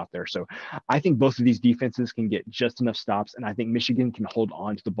and stay out there." So, I think both of these defenses can get just enough stops, and I think Michigan can hold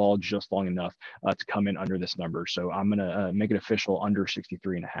on to the ball just long enough to come in under this number. So, I'm gonna make it official under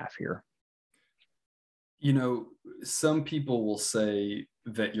 63 and a half here. You know, some people will say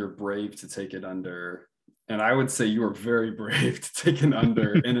that you're brave to take it under. And I would say you are very brave to take an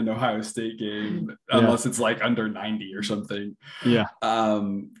under in an Ohio State game, Yeah, unless it's like under 90 or something. yeah,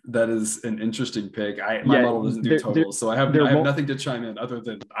 That is an interesting pick. My yeah. model doesn't do totals, so There I have won't. nothing to chime in other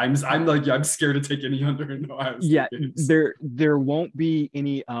than I'm like, yeah, I'm scared to take any under in Ohio Yeah, State games. there won't be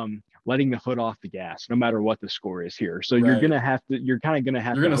any letting the foot off the gas, no matter what the score is here. So Right. you're kind of gonna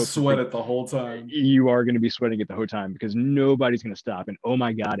have You're to gonna hope that sweat it the whole time. you are going to be sweating it the whole time because nobody's going to stop. And oh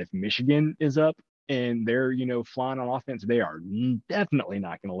my God, if Michigan is up and they're, flying on offense, they are definitely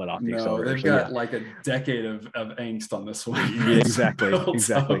not going to let off the No, accelerator. they've So yeah, got like a decade of angst on this one. yeah, It's exactly, built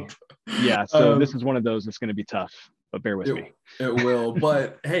exactly. up. Yeah. So this Um, is one of those that's going to be tough, but bear with It me. it will,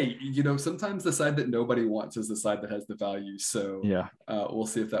 but hey, sometimes the side that nobody wants is the side that has the value. So Yeah. we'll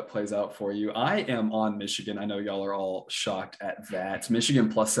see if that plays out for you. I am on Michigan. I know y'all are all shocked at that. Michigan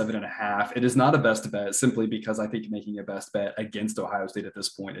plus 7.5. It is not a best bet simply because I think making a best bet against Ohio State at this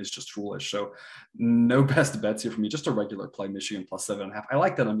point is just foolish. So no best bets here for me. Just a regular play, Michigan plus 7.5. I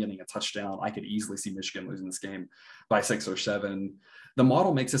like that I'm getting a touchdown. I could easily see Michigan losing this game by 6 or 7. The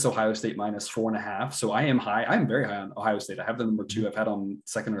model makes this Ohio State minus 4.5. So I am high. I'm very high on Ohio State. I have the number 2. I've had on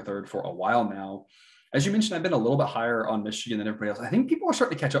second or third for a while now. As you mentioned, I've been a little bit higher on Michigan than everybody else. I think people are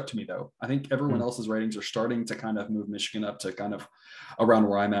starting to catch up to me, though. I think everyone else's ratings are starting to kind of move Michigan up to kind of around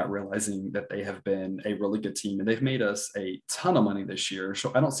where I'm at, realizing that they have been a really good team and they've made us a ton of money this year.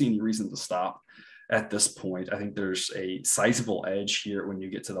 So I don't see any reason to stop at this point. I think there's a sizable edge here when you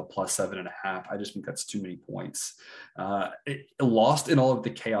get to the plus 7.5. I just think that's too many points. It lost in all of the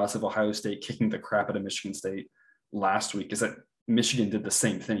chaos of Ohio State kicking the crap out of Michigan State last week is that Michigan did the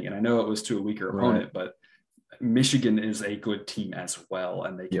same thing. And I know it was to a weaker Right. opponent, but Michigan is a good team as well.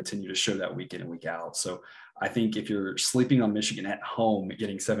 And they Yep. continue to show that week in and week out. So I think if you're sleeping on Michigan at home,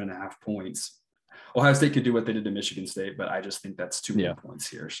 getting 7.5 points, Ohio State could do what they did to Michigan State, but I just think that's too many Yeah. points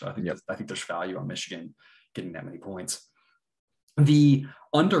here. So I think Yep. I think there's value on Michigan getting that many points. The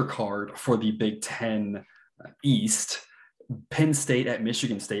undercard for the Big Ten East, Penn State at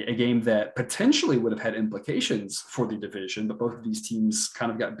Michigan State, a game that potentially would have had implications for the division, but both of these teams kind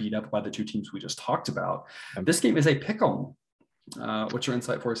of got beat up by the two teams we just talked about. This game is a pick 'em. What's your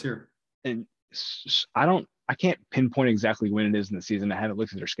insight for us here? And I can't pinpoint exactly when it is in the season. I haven't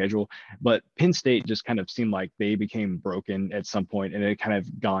looked at their schedule, but Penn State just kind of seemed like they became broken at some point, and it kind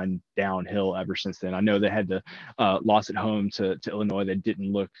of gone downhill ever since then. I know they had the loss at home to Illinois that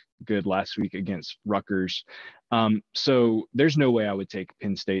didn't look good last week against Rutgers. So there's no way I would take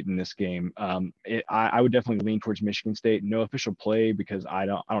Penn State in this game. I would definitely lean towards Michigan State. No official play because I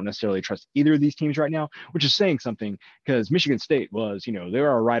don't necessarily trust either of these teams right now, which is saying something because Michigan State was, they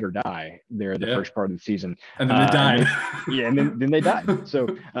were a ride or die there the first part of the season. And then they died. And then they died. So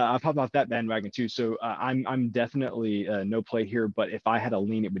I've popped off that bandwagon too. So I'm definitely no play here, but if I had a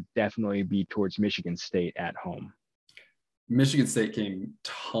lean, it would definitely be towards Michigan State at home. Michigan State came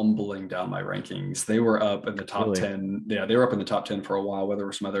tumbling down my rankings. They were up in the top Really? 10. Yeah, they were up in the top 10 for a while, where there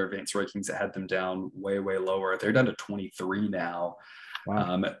were some other advanced rankings that had them down way, way lower. They're down to 23 now.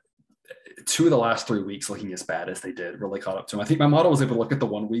 Wow. Two of the last 3 weeks looking as bad as they did really caught up to them. I think my model was able to look at the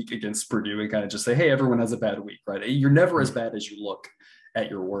 1 week against Purdue and kind of just say, hey, everyone has a bad week, right? You're never as bad as you look at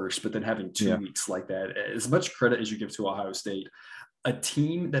your worst, but then having 2 weeks like that, as much credit as you give to Ohio State, a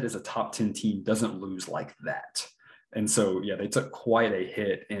team that is a top 10 team doesn't lose like that. And so, yeah, they took quite a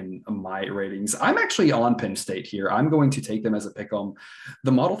hit in my ratings. I'm actually on Penn State here. I'm going to take them as a pick 'em.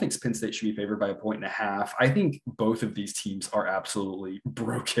 The model thinks Penn State should be favored by 1.5. I think both of these teams are absolutely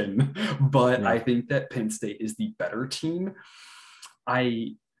broken, but I think that Penn State is the better team.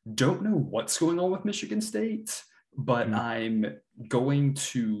 I don't know what's going on with Michigan State, but I'm going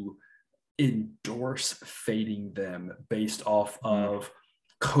to endorse fading them based off of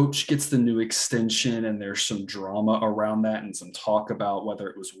coach gets the new extension and there's some drama around that and some talk about whether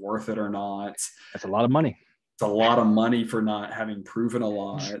it was worth it or not. That's a lot of money. It's a lot of money for not having proven a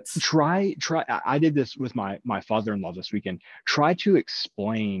lot. Try. I did this with my father-in-law this weekend. Try to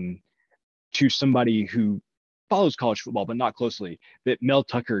explain to somebody who follows college football, but not closely, that Mel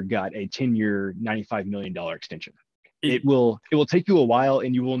Tucker got a 10-year, $95 million extension. It will take you a while,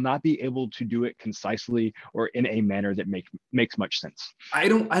 and you will not be able to do it concisely or in a manner that makes much sense. I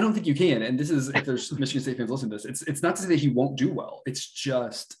don't think you can. And this is, if there's Michigan State fans listening to this, it's not to say that he won't do well. It's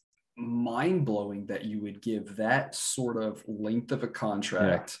just mind-blowing that you would give that sort of length of a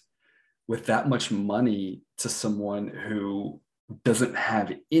contract with that much money to someone who doesn't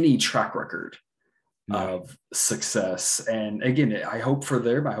have any track record of success. And again, I hope for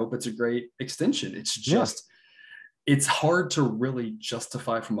them, I hope it's a great extension. It's just it's hard to really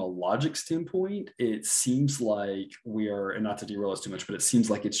justify from a logic standpoint. It seems like we are, and not to derail us too much, but it seems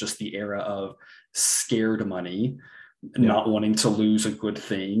like it's just the era of scared money, not wanting to lose a good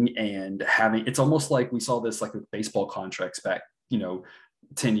thing, and having, it's almost like we saw this like with baseball contracts back,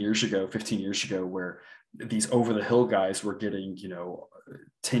 10 years ago, 15 years ago, where these over the hill guys were getting,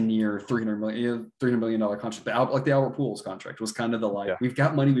 10-year, $300 million contract. Like the Albert Pujols contract was kind of the we've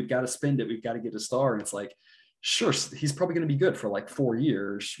got money, we've got to spend it, we've got to get a star. And it's like, sure, he's probably going to be good for like 4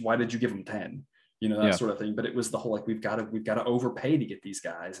 years. Why did you give him 10? That sort of thing. But it was the whole, like, we've got to overpay to get these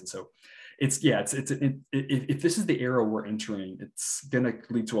guys. And so if this is the era we're entering, it's going to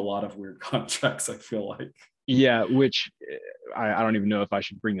lead to a lot of weird contracts, I feel like. Yeah, which I don't even know if I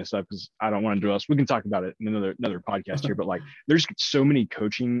should bring this up because I don't want to do else. We can talk about it in another podcast here. But like, there's so many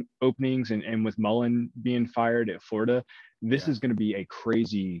coaching openings, and with Mullen being fired at Florida, this is going to be a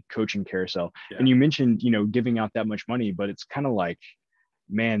crazy coaching carousel. Yeah. And you mentioned, giving out that much money, but it's kind of like,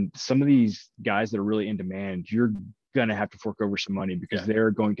 man, some of these guys that are really in demand, you're going to have to fork over some money because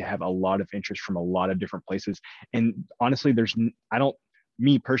they're going to have a lot of interest from a lot of different places. And honestly, I don't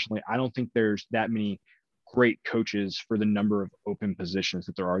think there's that many great coaches for the number of open positions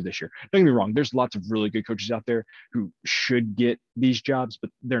that there are this year. Don't get me wrong, there's lots of really good coaches out there who should get these jobs,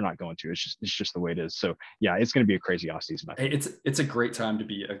 but they're not going to. It's just the way it is. So yeah, it's going to be a crazy offseason. Hey, it's a great time to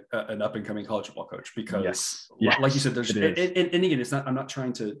be an up and coming college football coach because like you said, there's and again, it's not, I'm not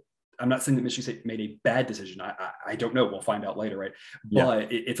saying that Michigan State made a bad decision. I don't know. We'll find out later, right? But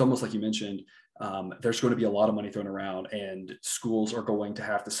it's almost like you mentioned, there's going to be a lot of money thrown around, and schools are going to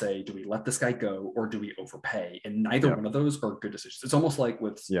have to say, do we let this guy go or do we overpay? And neither one of those are good decisions. It's almost like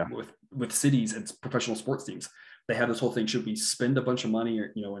with cities and professional sports teams. They have this whole thing: should we spend a bunch of money,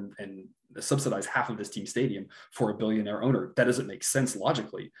 and subsidize half of this team stadium for a billionaire owner? That doesn't make sense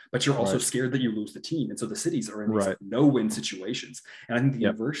logically, but you're also scared that you lose the team. And so the cities are in these no-win situations. And I think the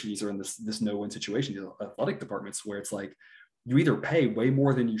universities are in this no-win situation, the athletic departments, where it's like, you either pay way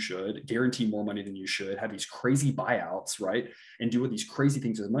more than you should, guarantee more money than you should, have these crazy buyouts, right? And do these crazy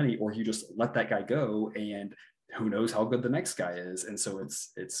things with money, or you just let that guy go, and who knows how good the next guy is. And so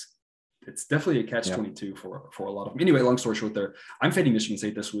it's definitely a catch-22 for a lot of them. Anyway, long story short there, I'm fading Michigan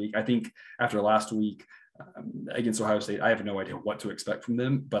State this week. I think after last week against Ohio State, I have no idea what to expect from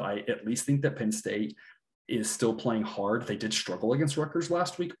them, but I at least think that Penn State is still playing hard. They did struggle against Rutgers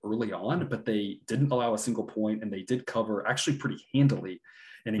last week early on, but they didn't allow a single point, and they did cover actually pretty handily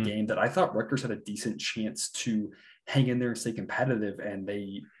in a game that I thought Rutgers had a decent chance to hang in there and stay competitive, and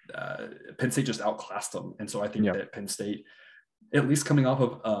Penn State just outclassed them. And so I think that Penn State, at least coming off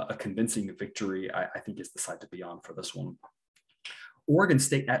of a convincing victory, I think is the side to be on for this one. Oregon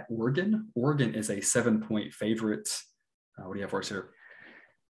State at Oregon. Oregon is a 7-point favorite. What do you have for us here?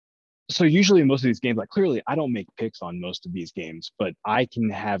 So usually in most of these games, like, clearly I don't make picks on most of these games, but I can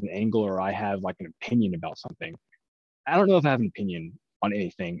have an angle, or I have like an opinion about something. I don't know if I have an opinion on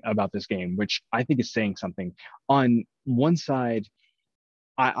anything about this game, which I think is saying something. On one side,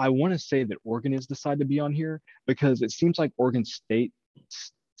 I want to say that Oregon is the side to be on here because it seems like Oregon State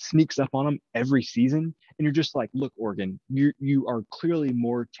sneaks up on them every season, and you're just like, look, Oregon, you are clearly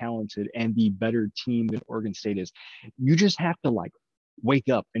more talented and the better team than Oregon State is. You just have to like wake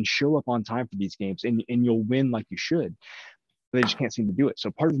up and show up on time for these games, and you'll win like you should. They just can't seem to do it.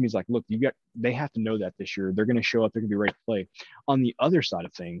 So part of me is like, look, they have to know that this year. They're going to show up. They're going to be ready to play. On the other side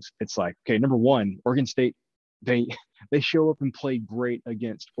of things, it's like, okay, number one, Oregon State, they show up and play great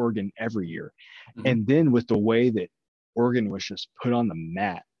against Oregon every year. Mm-hmm. And then with the way that Oregon was just put on the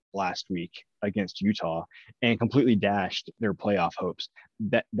mat last week against Utah and completely dashed their playoff hopes,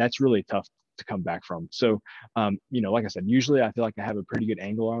 that's really tough to come back from. So, like I said, usually I feel like I have a pretty good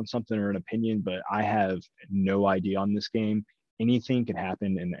angle on something or an opinion, but I have no idea on this game. Anything can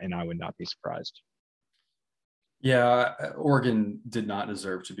happen, and I would not be surprised. Yeah, Oregon did not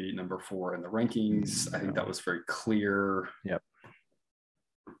deserve to be number 4 in the rankings. I think that was very clear. Yep.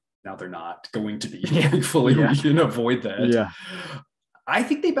 Now they're not going to be. Thankfully, we can avoid that. Yeah. I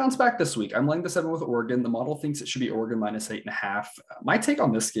think they bounce back this week. I'm laying the 7 with Oregon. The model thinks it should be Oregon minus 8.5. My take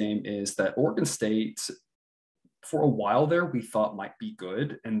on this game is that Oregon State, for a while there, we thought might be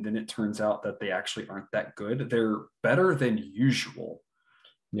good. And then it turns out that they actually aren't that good. They're better than usual.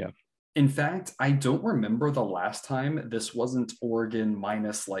 Yeah. In fact, I don't remember the last time this wasn't Oregon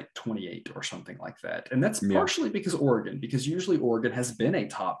minus like 28 or something like that. And that's partially because usually Oregon has been a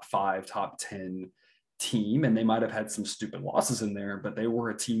top 5, top 10 team, and they might have had some stupid losses in there, but they were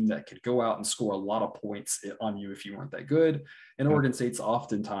a team that could go out and score a lot of points on you if you weren't that good. And Oregon State's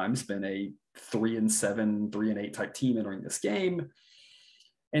oftentimes been a 3-7, 3-8 type team entering this game.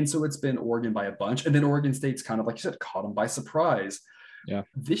 And so it's been Oregon by a bunch. And then Oregon State's kind of, like you said, caught them by surprise. Yeah.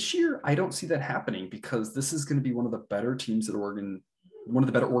 This year, I don't see that happening because this is going to be one of the better teams that one of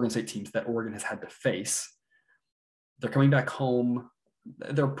the better Oregon State teams that Oregon has had to face. They're coming back home.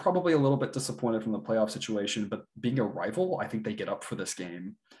 They're probably a little bit disappointed from the playoff situation, but being a rival, I think they get up for this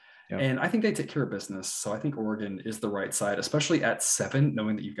game. Yeah. And I think they take care of business. So I think Oregon is the right side, especially at 7,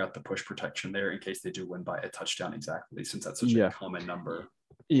 knowing that you've got the push protection there in case they do win by a touchdown exactly, since that's such a common number.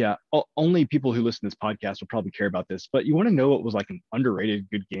 Yeah, only people who listen to this podcast will probably care about this, but you want to know what was like an underrated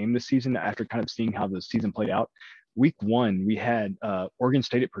good game this season after kind of seeing how the season played out. Week 1, we had Oregon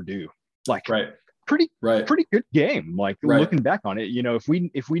State at Purdue. Like, pretty good game. Like, looking back on it,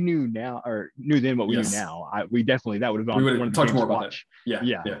 if we knew now or knew then what we knew now, we definitely, that would have gone. We would have talked more about that.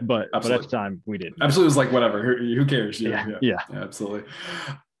 Yeah. But at the time we did. Absolutely, it was like whatever. Who cares? Yeah, absolutely.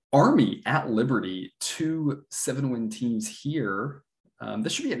 Army at Liberty, 2 7-win teams here.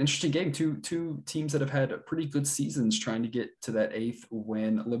 This should be an interesting game. Two teams that have had pretty good seasons trying to get to that 8th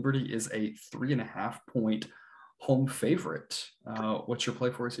win. Liberty is a 3.5-point home favorite. What's your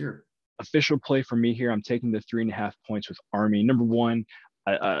play for us here? Official play for me here. I'm taking the 3.5 points with Army. Number one,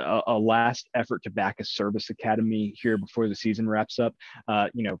 a last effort to back a service academy here before the season wraps up.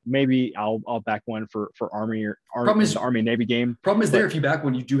 Maybe I'll back one for Army or Army Navy game. Problem is there if you back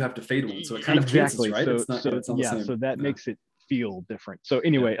one, you do have to fade one, so it kind of cancels, right? So that makes it feel different. So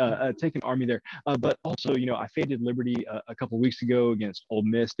anyway, taking Army there, but also I faded Liberty a couple of weeks ago against Ole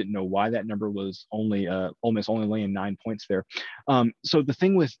Miss. Didn't know why that number was only Ole Miss only laying 9 points there. So the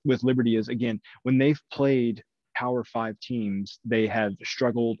thing with Liberty is, again, when they've played Power 5 teams, they have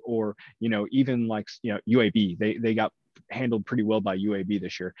struggled, or even like UAB, they got handled pretty well by UAB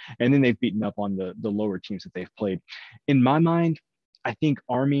this year, and then they've beaten up on the lower teams that they've played. In my mind, I think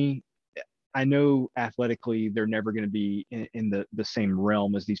Army, I know athletically they're never going to be in the same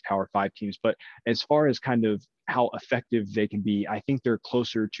realm as these Power 5 teams, but as far as kind of how effective they can be, I think they're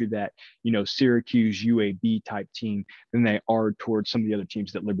closer to that, Syracuse UAB type team than they are towards some of the other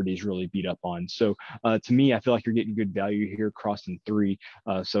teams that Liberty's really beat up on. So to me, I feel like you're getting good value here, crossing 3.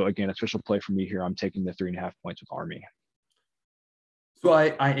 So again, official play for me here. I'm taking the 3.5 points with Army. So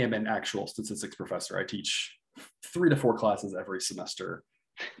I am an actual statistics professor. I teach 3 to 4 classes every semester.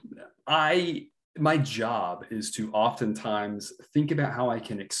 My job is to oftentimes think about how I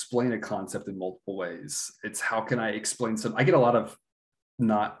can explain a concept in multiple ways. It's how can I explain some. I get a lot of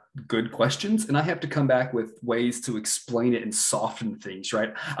not good questions, and I have to come back with ways to explain it and soften things.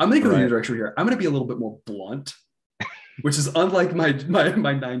 Right? I'm going to go in the direction here. I'm going to be a little bit more blunt, which is unlike my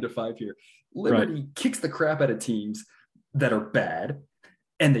 9 to 5 here. Liberty kicks the crap out of teams that are bad,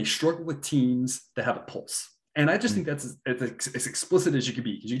 and they struggle with teams that have a pulse. And I just think that's as explicit as you can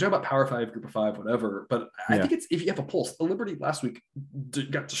be, because you talk about Power 5, Group of 5, whatever. But I think it's, if you have a pulse, Liberty last week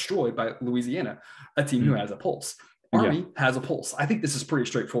got destroyed by Louisiana, a team who has a pulse. Army has a pulse. I think this is pretty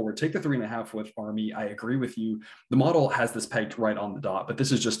straightforward. Take the 3.5 with Army. I agree with you. The model has this pegged right on the dot, but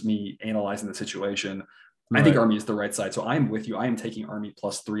this is just me analyzing the situation. I think Army is the right side. So I'm with you. I am taking Army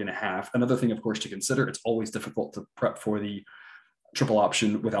plus 3.5. Another thing, of course, to consider, it's always difficult to prep for the triple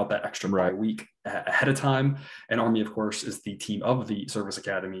option without that extra bye week ahead of time. And Army, of course, is the team of the service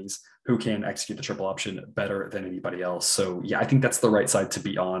academies who can execute the triple option better than anybody else. So yeah, I think that's the right side to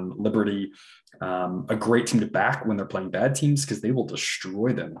be on. Liberty, a great team to back when they're playing bad teams because they will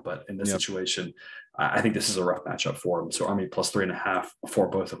destroy them. But in this situation, I think this is a rough matchup for them. So Army plus 3.5 for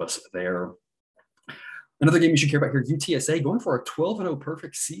both of us there. Another game you should care about here, UTSA going for a 12-0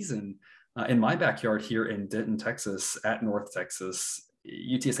 perfect season in my backyard here in Denton, Texas, at North Texas.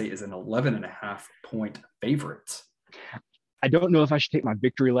 UTSA is an 11.5 point favorite. I don't know if I should take my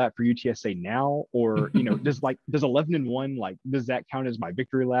victory lap for UTSA now, or, you know, does 11-1, like, does that count as my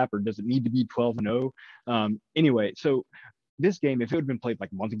victory lap, or does it need to be 12-0? Anyway, so this game, if it had been played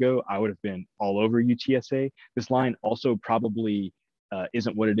like a month ago, I would have been all over UTSA. This line also probably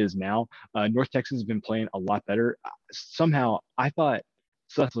isn't what it is now. North Texas has been playing a lot better. Somehow, I thought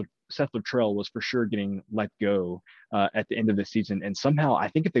Seth Luttrell was for sure getting let go at the end of the season, and somehow I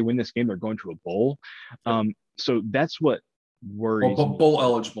think if they win this game, they're going to a bowl. So that's what worries me. Bowl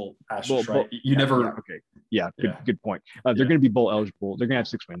eligible, Ashes, right? Good point. They're going to be bowl eligible. They're going to have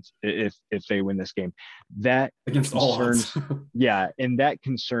 6 wins if they win this game. That against all odds. And that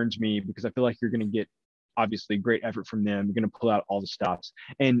concerns me because I feel like you're going to get obviously great effort from them. You're going to pull out all the stops.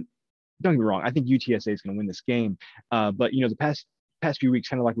 And don't get me wrong, I think UTSA is going to win this game. But you know, the past few weeks,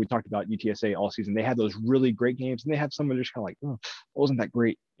 kind of like we talked about UTSA all season, they had those really great games, and they have some that are just kind of like, oh, it wasn't that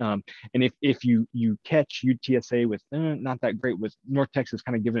great. And if you catch UTSA with not that great, with North Texas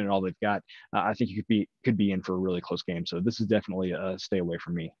kind of giving it all they've got, I think you could be in for a really close game. So this is definitely a stay away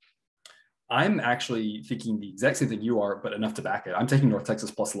from me. I'm actually thinking the exact same thing you are, but enough to back it. I'm taking North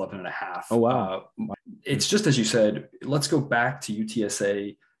Texas plus 11.5. Oh, wow. It's just, as you said, let's go back to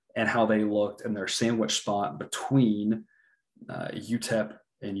UTSA and how they looked in their sandwich spot between UTEP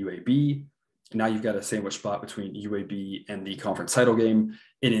and UAB. Now you've got a sandwich spot between UAB and the conference title game.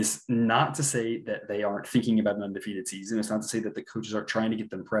 It is not to say that they aren't thinking about an undefeated season. It's not to say that the coaches aren't trying to get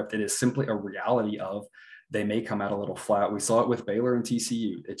them prepped. It is simply a reality of they may come out a little flat. We saw it with Baylor and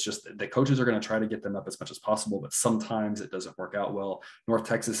TCU. It's just the coaches are going to try to get them up as much as possible, but sometimes it doesn't work out well. North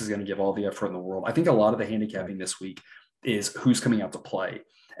Texas is going to give all the effort in the world. I think a lot of the handicapping this week is who's coming out to play.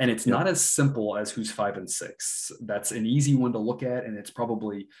 And it's not as simple as who's 5 and 6. That's an easy one to look at, and it's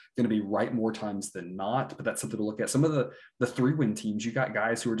probably going to be right more times than not. But that's something to look at. Some of the 3-win teams, you got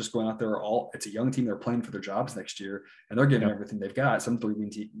guys who are just going out there. It's a young team. They're playing for their jobs next year, and they're giving everything they've got. Some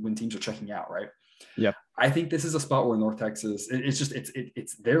 3-win teams are checking out, right? Yeah. I think this is a spot where North Texas.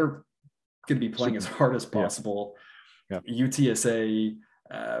 It's they're going to be playing as hard as possible. Yeah. UTSA.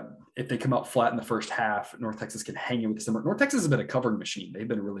 If they come out flat in the first half, North Texas can hang in with December. North Texas has been a covering machine. They've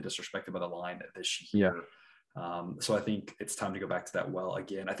been really disrespected by the line this year. So I think it's time to go back to that well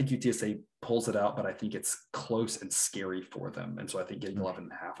again. I think UTSA pulls it out, but I think it's close and scary for them. And so I think getting 11.5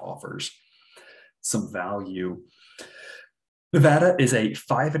 offers some value. Nevada is a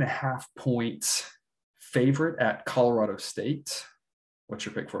 5.5 point favorite at Colorado State. What's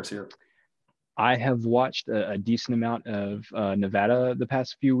your pick for us here? I have watched a decent amount of Nevada the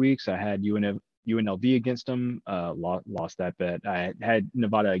past few weeks. I had UNLV against them, lost that bet. I had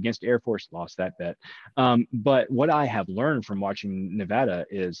Nevada against Air Force, lost that bet. But what I have learned from watching Nevada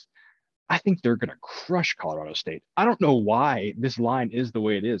is I think they're going to crush Colorado State. I don't know why this line is the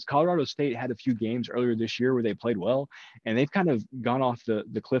way it is. Colorado State had a few games earlier this year where they played well, and they've kind of gone off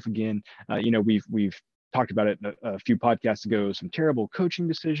the cliff again. We've talked about it a few podcasts ago. Some terrible coaching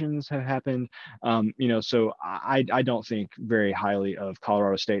decisions have happened. So I don't think very highly of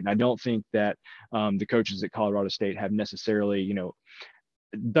Colorado State. And I don't think that the coaches at Colorado State have necessarily,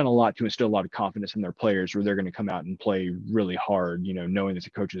 done a lot to instill a lot of confidence in their players where they're going to come out and play really hard, knowing that the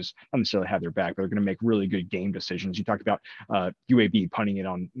coaches don't necessarily have their back, but they're going to make really good game decisions. You talked about UAB punting it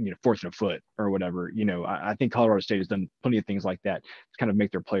on, 4th and a foot or whatever. I think Colorado State has done plenty of things like that to kind of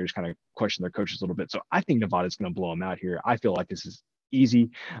make their players kind of question their coaches a little bit. So I think Nevada's going to blow them out here. I feel like this is easy.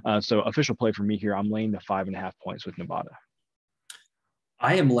 So official play for me here, I'm laying the 5.5 points with Nevada.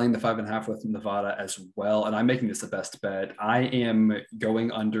 I am laying the 5.5 with Nevada as well, and I'm making this the best bet. I am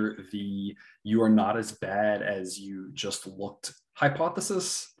going under the "you are not as bad as you just looked"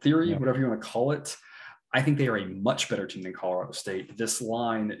 hypothesis, theory, whatever you want to call it. I think they are a much better team than Colorado State. This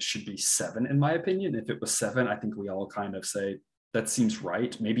line should be 7, in my opinion. If it was 7, I think we all kind of say, that seems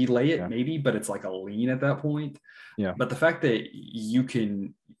right. Maybe lay it, Yeah. maybe, but it's like a lean at that point. Yeah. But the fact that you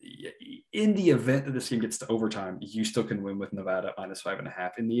can, in the event that this game gets to overtime, you still can win with Nevada minus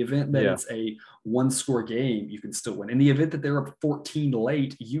 5.5. In the event that it's a one-score game, you can still win. In the event that they're up 14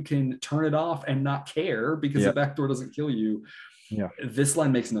 late, you can turn it off and not care because the backdoor doesn't kill you. Yeah. This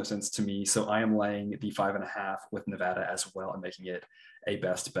line makes no sense to me. So I am laying the 5.5 with Nevada as well and making it a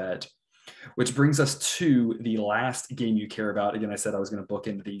best bet. Which brings us to the last game you care about. Again, I said I was going to book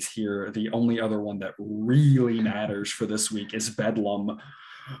into these here. The only other one that really matters for this week is Bedlam.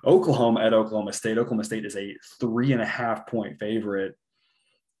 Oklahoma at Oklahoma State. Oklahoma State is a 3.5 point favorite.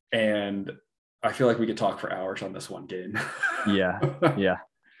 And I feel like we could talk for hours on this one game. Yeah.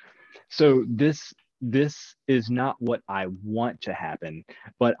 So this is not what I want to happen,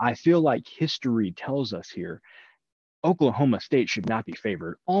 but I feel like history tells us here Oklahoma State should not be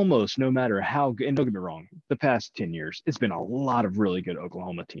favored almost no matter how good. And don't get me wrong, the past 10 years, it's been a lot of really good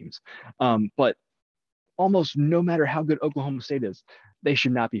Oklahoma teams. But almost no matter how good Oklahoma State is, they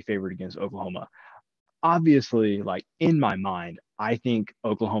should not be favored against Oklahoma. Obviously, like in my mind, I think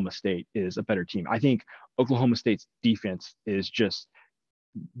Oklahoma State is a better team. I think Oklahoma State's defense is just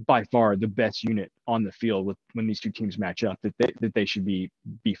by far the best unit on the field when these two teams match up, that they should be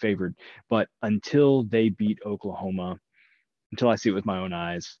favored. But until they beat Oklahoma, until I see it with my own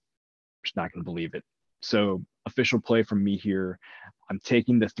eyes, I'm just not going to believe it. So official play from me here. I'm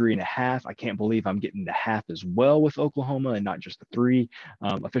taking the 3.5. I can't believe I'm getting the half as well with Oklahoma and not just the 3.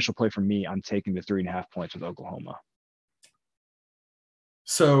 Official play from me. I'm taking the 3.5 points with Oklahoma.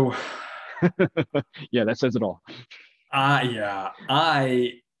 So yeah, that says it all.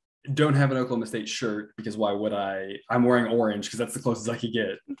 I don't have an Oklahoma State shirt because why would I? I'm wearing orange because that's the closest I could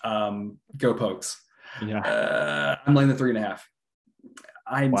get. Go Pokes. Yeah. I'm laying the 3.5.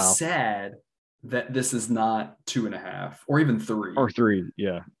 I'm sad that this is not 2.5 or even 3. Or 3,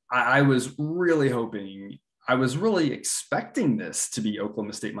 yeah. I was really hoping, I was really expecting this to be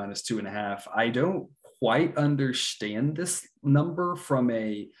Oklahoma State minus 2.5. I don't quite understand this number from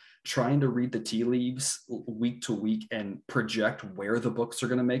trying to read the tea leaves week to week and project where the books are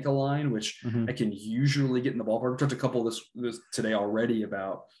going to make a line, which I can usually get in the ballpark. We talked a couple of this today already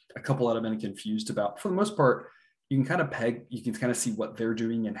about a couple that I've been confused about. For the most part, you can kind of see what they're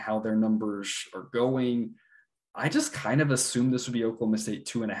doing and how their numbers are going. I just kind of assumed this would be Oklahoma State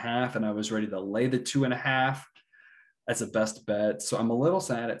 2.5, and I was ready to lay the 2.5 as a best bet. So I'm a little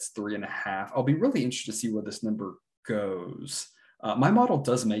sad it's 3.5. I'll be really interested to see where this number goes. My model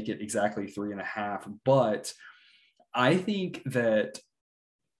does make it exactly 3.5, but I think that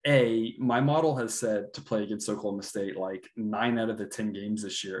my model has said to play against Oklahoma State like 9 out of the 10 games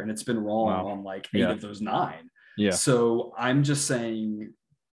this year, and it's been wrong on like 8 of those 9. Yeah. So I'm just saying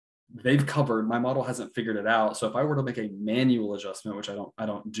they've covered. My model hasn't figured it out. So if I were to make a manual adjustment, which I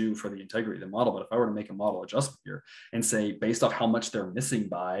don't do for the integrity of the model, but if I were to make a model adjustment here and say based off how much they're missing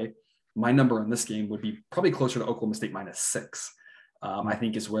by, my number in this game would be probably closer to Oklahoma State minus 6. I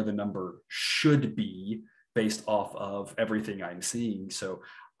think is where the number should be based off of everything I'm seeing. So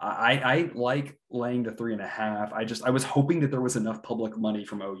I like laying the 3.5. I was hoping that there was enough public money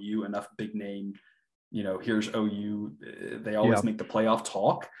from OU, enough big name, here's OU. They always make the playoff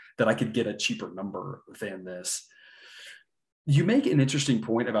talk, that I could get a cheaper number than this. You make an interesting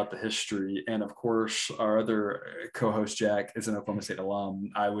point about the history. And of course, our other co-host, Jack, is an Oklahoma State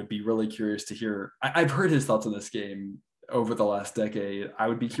alum. I would be really curious to hear, I've heard his thoughts on this game over the last decade. I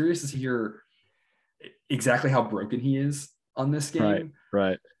would be curious to hear exactly how broken he is on this game.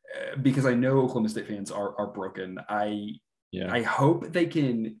 Right. Because I know Oklahoma State fans are broken. I hope they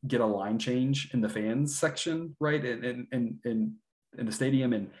can get a line change in the fans section, right? In the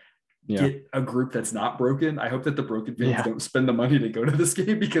stadium and get a group that's not broken. I hope that the broken fans don't spend the money to go to this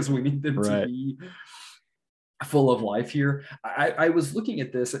game because we need them to be full of life here. I was looking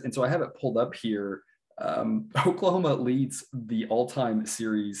at this, and so I have it pulled up here. Oklahoma leads the all-time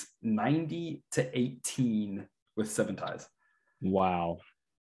series 90-18 with 7 ties. Wow.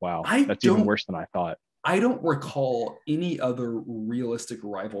 That's even worse than I thought. I don't recall any other realistic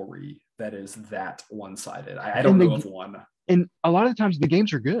rivalry that is that one-sided. I don't know of one. And a lot of the times the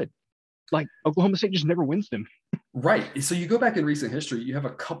games are good. Like Oklahoma State just never wins them. Right. So you go back in recent history, you have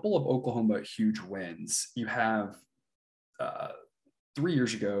a couple of Oklahoma huge wins. You have 3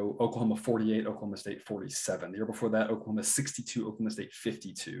 years ago, Oklahoma 48, Oklahoma State 47. The year before that, Oklahoma 62, Oklahoma State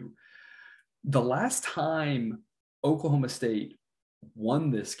 52. The last time Oklahoma State won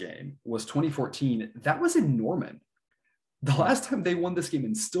this game was 2014. That was in Norman. The last time they won this game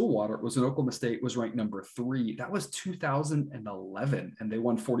in Stillwater was when Oklahoma State was ranked number 3. That was 2011, and they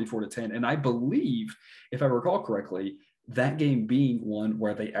won 44-10. And I believe, if I recall correctly, that game being one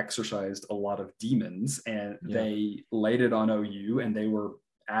where they exercised a lot of demons and they laid it on OU, and they were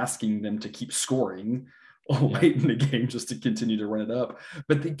asking them to keep scoring late in the game just to continue to run it up.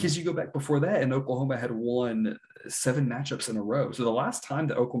 But because you go back before that, and Oklahoma had won 7 matchups in a row. So the last time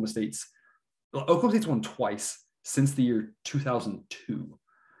that Oklahoma State's won twice since the year 2002.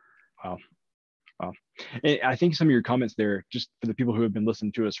 Wow. I think some of your comments there, just for the people who have been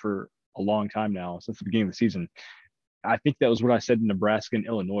listening to us for a long time now, since the beginning of the season, I think that was what I said in Nebraska and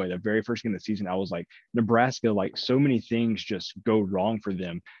Illinois. The very first game of the season, I was like, Nebraska, like so many things just go wrong for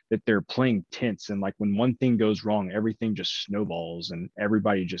them that they're playing tense. And like when one thing goes wrong, everything just snowballs and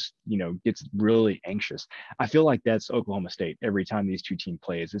everybody just, gets really anxious. I feel like that's Oklahoma State every time these two teams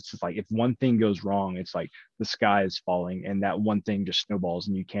plays. It's just like if one thing goes wrong, it's like the sky is falling and that one thing just snowballs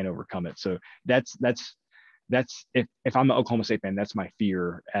and you can't overcome it. So that's if I'm an Oklahoma State fan, that's my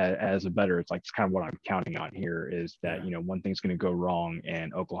fear as a bettor. It's like it's kind of what I'm counting on here is that one thing's going to go wrong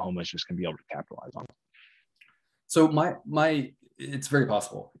and Oklahoma is just going to be able to capitalize on it. So it's very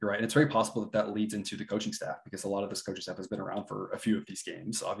possible. You're right. And it's very possible that leads into the coaching staff, because a lot of this coaching staff has been around for a few of these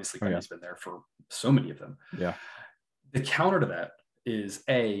games. Obviously, Kenny's been there for so many of them. Yeah. The counter to that is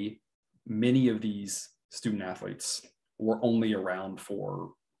many of these student athletes were only around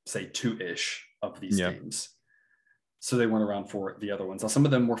for say 2-ish of these games. So they weren't around for the other ones. Now, some of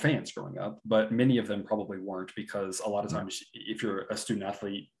them were fans growing up, but many of them probably weren't, because a lot of times if you're a student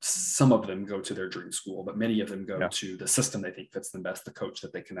athlete, some of them go to their dream school, but many of them go to the system they think fits them best, the coach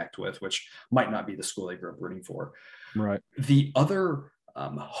that they connect with, which might not be the school they grew up rooting for. Right. The other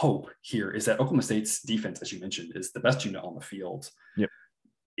hope here is that Oklahoma State's defense, as you mentioned, is the best unit on the field. Yep.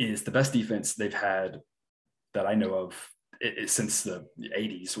 Is the best defense they've had that I know of since the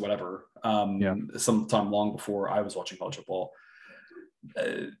 80s, whatever, sometime long before I was watching college football.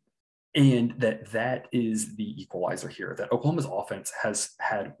 And that is the equalizer here, that Oklahoma's offense has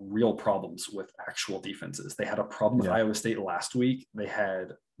had real problems with actual defenses. They had a problem with Iowa State last week. They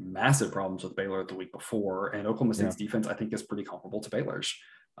had massive problems with Baylor the week before, and Oklahoma State's defense, I think, is pretty comparable to Baylor's.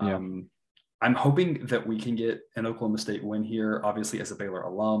 I'm hoping that we can get an Oklahoma State win here. Obviously, as a Baylor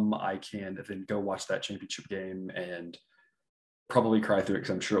alum, I can then go watch that championship game and probably cry through it, because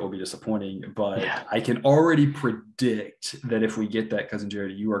I'm sure it will be disappointing, but I can already predict that if we get that, Cousin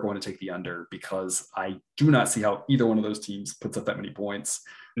Jared, you are going to take the under, because I do not see how either one of those teams puts up that many points.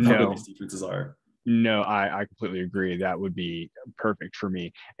 How good these defenses are. No, I completely agree. That would be perfect for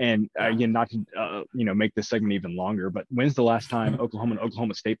me. And again, not to make this segment even longer, but when's the last time Oklahoma and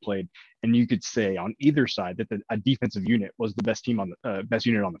Oklahoma State played, and you could say on either side that a defensive unit was the best team on the best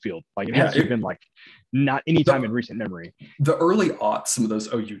unit on the field? Like it has been like not any time in recent memory. The early aughts, some of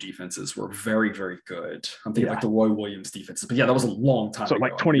those OU defenses were very, very good. I'm thinking like the Roy Williams defenses, but that was a long time ago.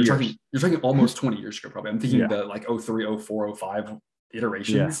 Like 20 years. You're talking almost 20 years ago, probably. I'm thinking the like 03, 04, 05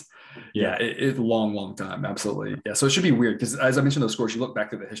 iterations. It's a long time. Absolutely. So it should be weird, because as I mentioned those scores, you look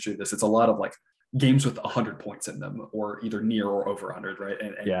back at the history of this, it's a lot of like games with 100 points in them, or either near or over 100, right?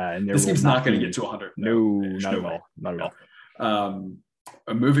 And this game's not going to get to 100. Not at all.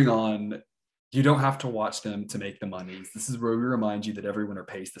 Moving on. You don't have to watch them to make the money. This is where we remind you that every winner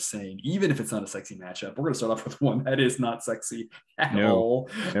pays the same, even if it's not a sexy matchup. We're going to start off with one that is not sexy at all.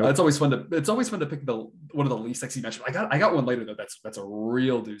 It's always fun to pick one of the least sexy matchups. I got one later though. That's a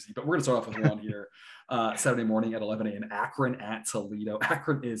real doozy. But we're going to start off with one here. Saturday morning at 11 a.m. Akron at Toledo.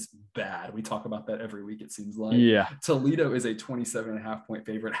 Akron is bad. We talk about that every week, it seems like. Toledo is a 27.5 point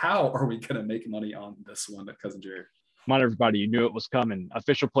favorite. How are we going to make money on this one, Cousin Jerry? Come on, everybody. You knew it was coming.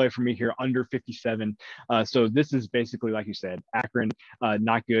 Official play for me here, under 57. So this is basically, like you said, Akron,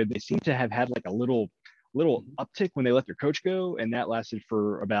 not good. They seem to have had like a little uptick when they let their coach go, and that lasted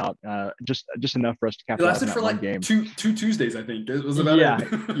for about just enough for us to capitalize. It lasted for like game. two Tuesdays, I think. It was about it.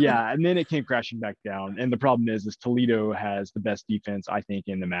 And then it came crashing back down. And the problem is Toledo has the best defense, I think,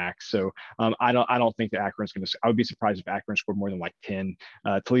 in the MAC. So I don't think that Akron's going to. I would be surprised if Akron scored more than like 10.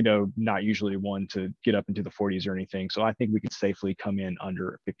 Toledo not usually one to get up into the 40s or anything. So I think we could safely come in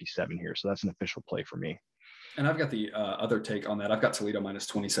under 57 here. So that's an official play for me. And I've got the other take on that. I've got Toledo minus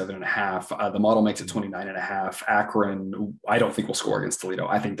 27.5. The model makes it 29.5. Akron, I don't think will score against Toledo.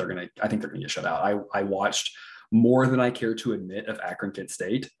 I think they're gonna get shut out. I watched more than I care to admit of Akron Kent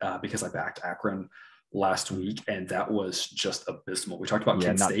State because I backed Akron last week, and that was just abysmal. We talked about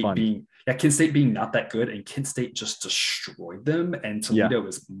Kent State being not that good, and Kent State just destroyed them, and Toledo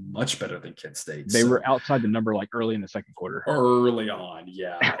is much better than Kent State. They were outside the number like early in the second quarter. Early on,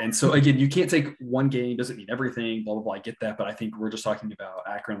 and so again, you can't take one game, doesn't mean everything, blah, blah, blah. I get that, but I think we're just talking about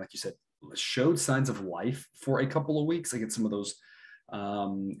Akron, like you said, showed signs of life for a couple of weeks against some of those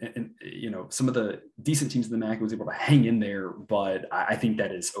And some of the decent teams in the MAC was able to hang in there, but I think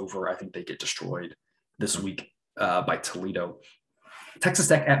that is over. I think they get destroyed this week by Toledo. Texas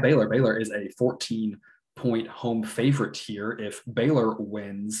Tech at Baylor. Baylor is a 14-point home favorite here. If Baylor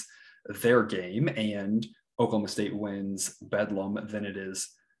wins their game and Oklahoma State wins Bedlam, then it is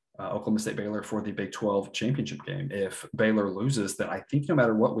Oklahoma State Baylor for the Big 12 championship game. If Baylor loses, then I think no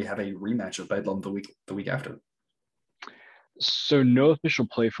matter what, we have a rematch of Bedlam the week after. So no official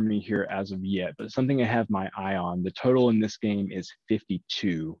play for me here as of yet, but something I have my eye on. The total in this game is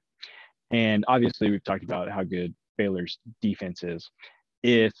 52. And obviously we've talked about how good Baylor's defense is.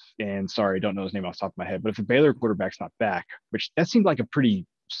 Sorry, I don't know his name off the top of my head, but if a Baylor quarterback's not back, which that seemed like a pretty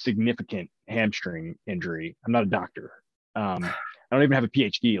significant hamstring injury. I'm not a doctor. I don't even have a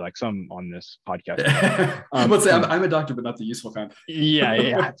PhD like some on this podcast. Let's say I'm a doctor, but not the useful kind.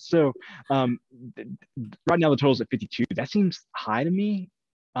 Yeah. So right now the total's at 52. That seems high to me.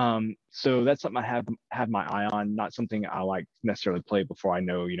 So that's something I have my eye on. Not something I like necessarily play before I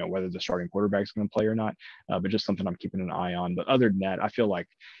know, whether the starting quarterback's going to play or not. But just something I'm keeping an eye on. But other than that, I feel like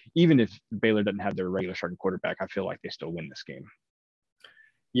even if Baylor doesn't have their regular starting quarterback, I feel like they still win this game.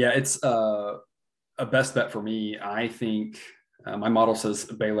 Yeah, it's a best bet for me. I think. My model says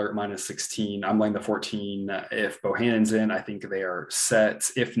Baylor -16. I'm laying the 14. If Bohannon's in, I think they are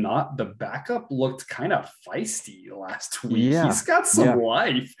set. If not, the backup looked kind of feisty last week. Yeah. He's got some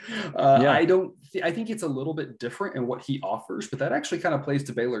life. I think it's a little bit different in what he offers, but that actually kind of plays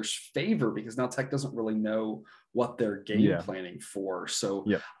to Baylor's favor because now Tech doesn't really know what they're game planning for. So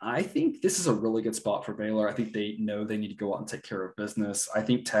I think this is a really good spot for Baylor. I think they know they need to go out and take care of business. I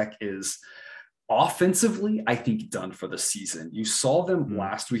think Tech is offensively, I think, done for the season. You saw them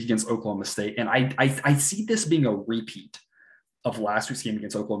last week against Oklahoma State, and I see this being a repeat of last week's game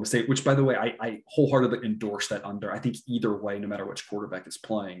against Oklahoma State, which, by the way, I wholeheartedly endorse that under. I think either way, no matter which quarterback is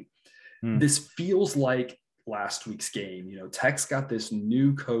playing, this feels like last week's game. Tech's got this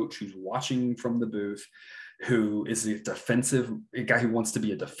new coach who's watching from the booth, who is a guy who wants to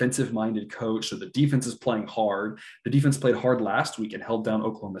be a defensive-minded coach. So the defense is playing hard. The defense played hard last week and held down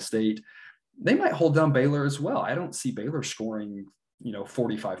Oklahoma State. They might hold down Baylor as well. I don't see Baylor scoring,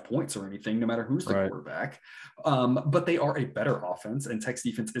 45 points or anything, no matter who's the quarterback. But they are a better offense, and Tech's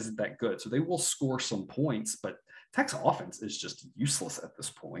defense isn't that good. So they will score some points, but Tech's offense is just useless at this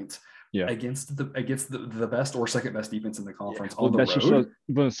point against the best or second best defense in the conference on the road.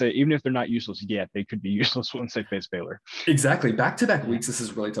 I'm going to say, even if they're not useless yet, they could be useless once they face Baylor. Exactly. Back-to-back weeks, this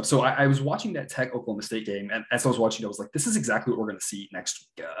is really tough. So I was watching that Tech-Oklahoma State game, and as I was watching, I was like, this is exactly what we're going to see next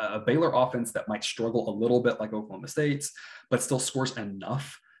week. A Baylor offense that might struggle a little bit like Oklahoma State's, but still scores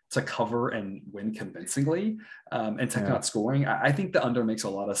enough to cover and win convincingly, and Tech not scoring. I think the under makes a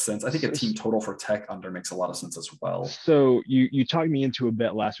lot of sense. I think a team total for Tech under makes a lot of sense as well. So you talked me into a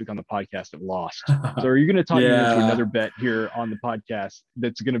bet last week on the podcast that lost. So are you going to talk me into another bet here on the podcast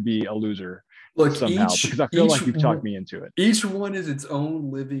that's going to be a loser? Look, somehow, because I feel like you've talked me into it. Each one is its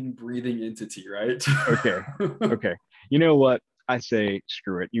own living, breathing entity, right? Okay. You know what? I say,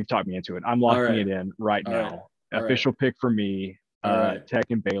 screw it. You've talked me into it. I'm locking it in right now. Official pick for me. Tech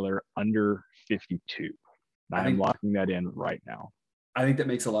and Baylor under 52. I'm locking that in right now. I think that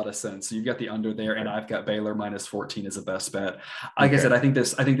makes a lot of sense. So you've got the under there, and I've got Baylor -14 as a best bet. Like I said, I think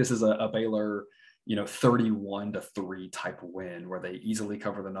this is a Baylor, 31-3 type win where they easily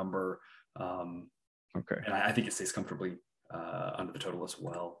cover the number. And I think it stays comfortably under the total as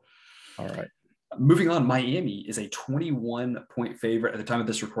well. All right. Moving on, Miami is a 21-point favorite. At the time of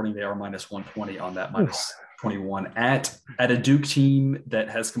this recording, they are -120 on that -21 at a Duke team that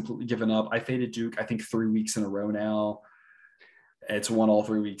has completely given up. I faded Duke, I think 3 weeks in a row now. It's won all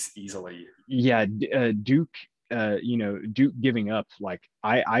 3 weeks easily. Yeah, Duke, Duke giving up. Like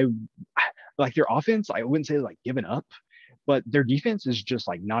I like their offense. I wouldn't say like giving up, but their defense is just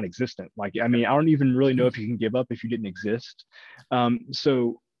like non-existent. Like, I mean, I don't even really know if you can give up if you didn't exist.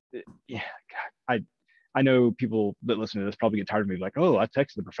 I know people that listen to this probably get tired of me like, oh, I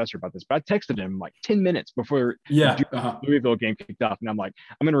texted the professor about this, but I texted him like 10 minutes before the Louisville game kicked off. And I'm like,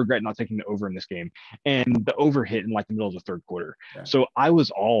 I'm going to regret not taking the over in this game. And the over hit in like the middle of the third quarter. Yeah. So I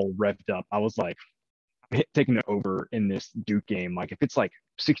was all revved up. I was like, taking the over in this Duke game. Like if it's like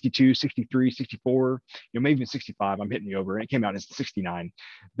 62, 63, 64, maybe even 65, I'm hitting the over. And it came out as 69.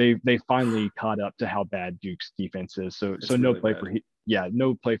 They finally caught up to how bad Duke's defense is. So no play for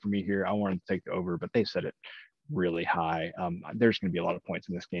no play for me here. I wanted to take the over, but they said it really high. There's going to be a lot of points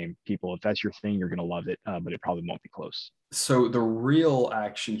in this game. People, if that's your thing, you're going to love it, but it probably won't be close. So the real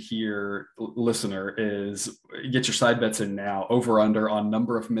action here, listener, is get your side bets in now. Over under on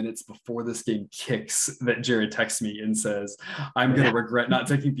number of minutes before this game kicks that Jared texts me and says, "I'm going to regret not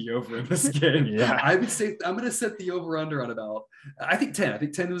taking the over in this game." Yeah. I would say I'm going to set the over under on about, I think 10. I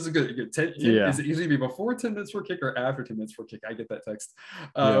think 10 was a good 10. Yeah. Is it usually be before 10 minutes for kick or after 10 minutes for kick? I get that text.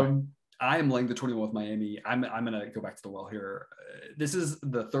 I am laying the 21 with Miami. I'm going to go back to the well here. This is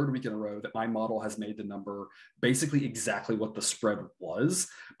the third week in a row that my model has made the number basically exactly what the spread was.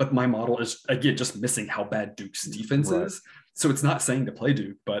 But my model is, again, just missing how bad Duke's defense is. So it's not saying to play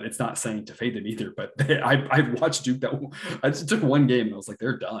Duke, but it's not saying to fade them either. But I've watched Duke. I just took one game and I was like,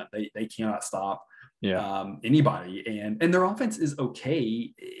 they're done. They cannot stop anybody. And their offense is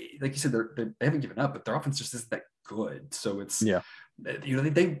okay. Like you said, they haven't given up, but their offense just isn't that good. So it's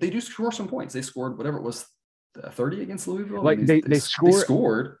they do score some points. They scored whatever it was, 30 against Louisville. Like they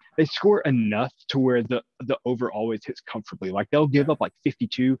score enough to where the over always hits comfortably. Like they'll give up like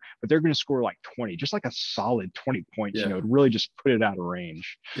 52, but they're going to score like 20, just like a solid 20 points. You know, to really just put it out of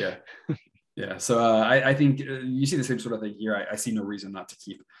range. Yeah. Yeah. So I think you see the same sort of thing here. I see no reason not to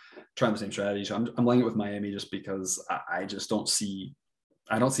keep trying the same strategy. So I'm laying it with Miami just because I just don't see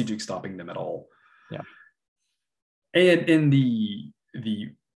Duke stopping them at all. Yeah. And in the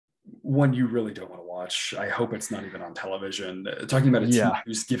one you really don't want to watch, I hope it's not even on television, talking about a team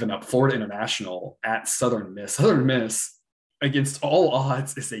who's given up, Florida International at Southern Miss. Southern Miss, against all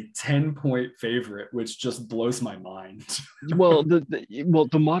odds, is a 10-point favorite, which just blows my mind. Well,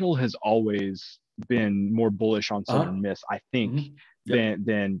 the model has always been more bullish on Southern Miss, I think,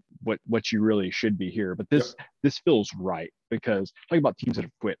 than what you really should be here. But this feels right, because talking about teams that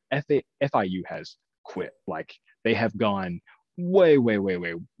have quit, FIU has quit. Like they have gone way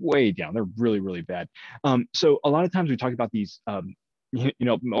down. They're really, really bad. So a lot of times we talk about these,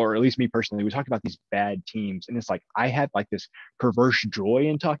 or at least me personally, we talk about these bad teams, and it's like I have like this perverse joy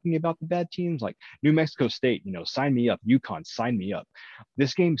in talking about the bad teams, like New Mexico State. Sign me up. UConn, sign me up.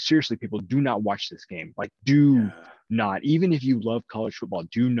 This game, seriously, people, do not watch this game. Like, not. Even if you love college football,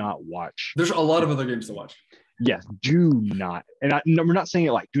 do not watch. There's a lot of other games to watch. Yes, do not. And we're not saying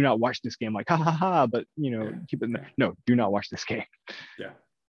it like, do not watch this game, like, ha ha ha, but keep it. No, do not watch this game. Yeah,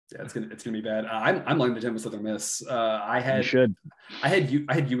 it's gonna be bad. I'm laying the 10 with Southern Miss. I had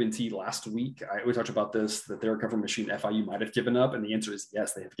UNT last week. We talked about this, that their recovery machine FIU might have given up, and the answer is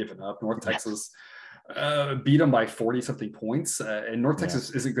yes, they have given up. North Texas beat them by 40 something points, and North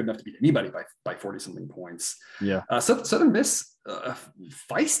Texas isn't good enough to beat anybody by 40 something points. Southern Miss,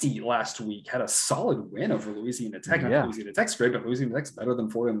 feisty last week, had a solid win over Louisiana Tech. Louisiana Tech's great, but Louisiana Tech's better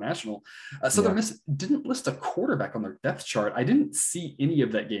than Florida International. Southern Miss didn't list a quarterback on their depth chart. I didn't see any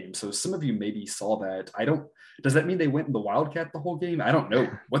of that game, so some of you maybe saw that. Does that mean they went in the Wildcat the whole game? I don't know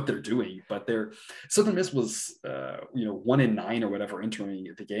what they're doing, but Southern Miss was 1-9 or whatever entering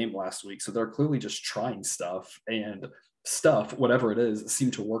the game last week, so they're clearly just trying stuff, and whatever it is,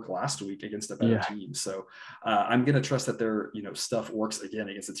 seemed to work last week against a better team. So I'm going to trust that their stuff works again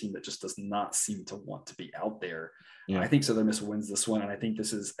against a team that just does not seem to want to be out there. I think Southern Miss wins this one, and I think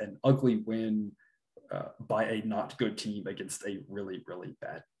this is an ugly win by a not good team against a really, really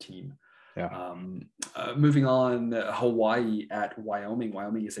bad team. Moving on, Hawaii at Wyoming.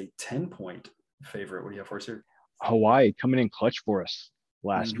 Wyoming is a 10-point favorite. What do you have for us here? Hawaii coming in clutch for us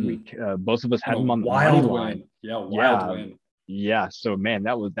last week. Both of us had them on the wild money line. Win. Wild win. Yeah. So man,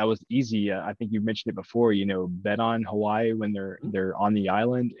 that was easy. I think you mentioned it before. Bet on Hawaii when they're on the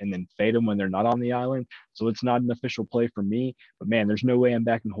island, and then fade them when they're not on the island. So it's not an official play for me. But man, there's no way I'm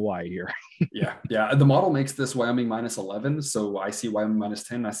back in Hawaii here. Yeah. The model makes this Wyoming -11, so I see Wyoming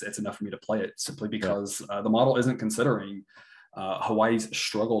 -10. It's enough for me to play it, simply because the model isn't considering Hawaii's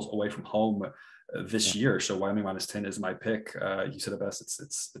struggles away from home this year. So Wyoming -10 is my pick. You said it best.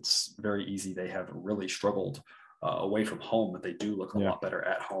 It's very easy. They have really struggled away from home, but they do look a lot better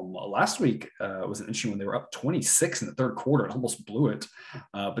at home. Last week was an interesting one. They were up 26 in the third quarter and almost blew it,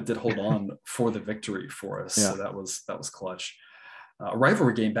 but did hold on for the victory for us. So that was clutch. A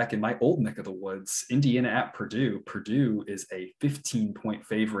rivalry game back in my old neck of the woods, Indiana at Purdue. Purdue is a 15-point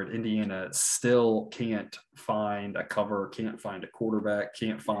favorite. Indiana still can't find a cover, can't find a quarterback,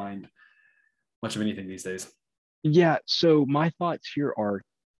 can't find much of anything these days. Yeah. So my thoughts here are,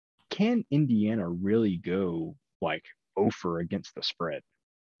 can Indiana really go like over against the spread?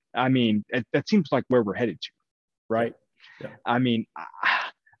 I mean, that seems like where we're headed to, right? Yeah. I mean,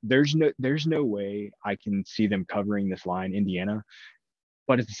 there's no way I can see them covering this line, Indiana.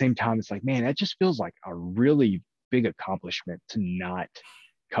 But at the same time, it's like, man, that just feels like a really big accomplishment to not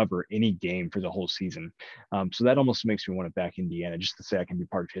cover any game for the whole season. So that almost makes me want to back Indiana just to say I can be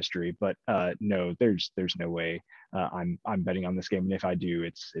part of history. But no, there's no way I'm betting on this game. And if I do,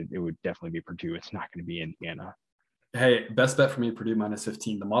 it would definitely be Purdue. It's not going to be Indiana. Hey, best bet for me, Purdue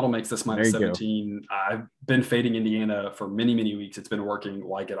 -15. The model makes this -17. I've been fading Indiana for many, many weeks. It's been working.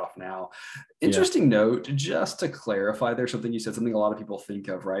 Why get off now? Interesting note, just to clarify, there's something you said, something a lot of people think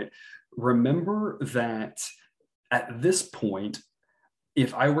of, right? Remember that at this point,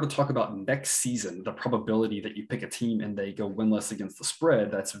 if I were to talk about next season, the probability that you pick a team and they go winless against the spread,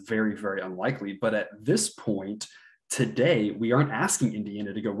 that's very, very unlikely. But at this point, today, we aren't asking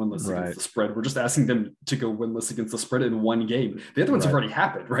Indiana to go winless against the spread. We're just asking them to go winless against the spread in one game. The other ones have already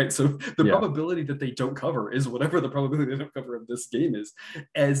happened, right? So the probability that they don't cover is whatever the probability they don't cover of this game is.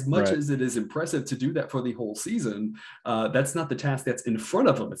 As much as it is impressive to do that for the whole season, that's not the task that's in front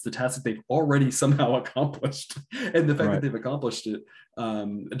of them. It's the task that they've already somehow accomplished. And the fact that they've accomplished it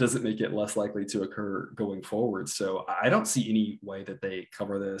doesn't make it less likely to occur going forward. So I don't see any way that they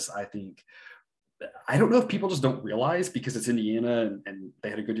cover this. I don't know if people just don't realize because it's Indiana and they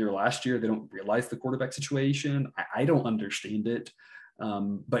had a good year last year. They don't realize the quarterback situation. I don't understand it.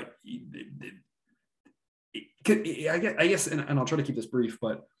 But I guess, and I'll try to keep this brief,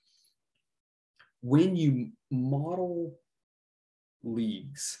 but when you model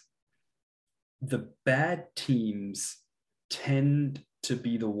leagues, the bad teams tend to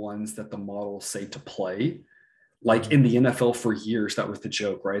be the ones that the models say to play. Like in the NFL for years, that was the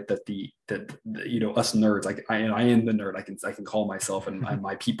joke, right? That us nerds, like I am the nerd. I can call myself and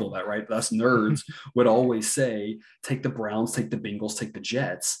my people that, right? Us nerds would always say, take the Browns, take the Bengals, take the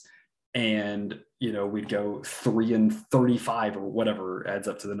Jets, and we'd go 3-35 or whatever adds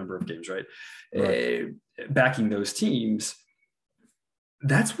up to the number of games, right? Backing those teams.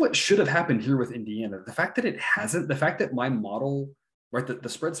 That's what should have happened here with Indiana. The fact that it hasn't, the fact that my model, right, the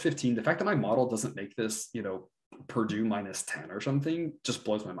spread's 15, the fact that my model doesn't make this, Purdue -10 or something just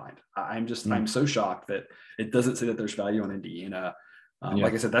blows my mind. I'm so shocked that it doesn't say that there's value on Indiana.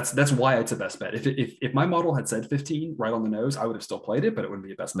 Like I said, that's why it's a best bet. If my model had said 15 right on the nose, I would have still played it, but it wouldn't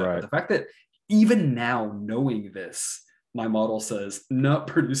be a best bet. But the fact that even now knowing this, my model says no,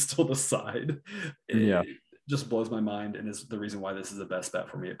 Purdue's still the side. It just blows my mind and is the reason why this is a best bet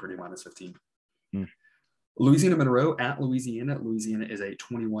for me at Purdue -15. Louisiana Monroe at Louisiana. Louisiana is a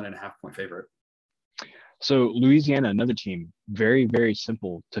 21.5-point favorite. So Louisiana, another team, very, very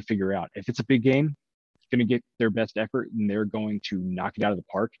simple to figure out. If it's a big game, it's going to get their best effort and they're going to knock it out of the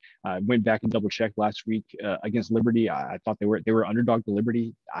park. I went back and double checked last week against Liberty. I thought they were underdog to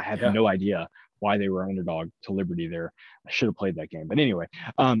Liberty. I have no idea why they were underdog to Liberty there. I should have played that game. But anyway,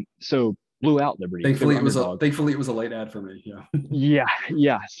 so blew out Liberty. Thankfully, it was a late ad for me.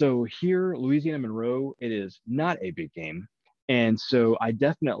 Yeah. So here, Louisiana Monroe, it is not a big game. And so I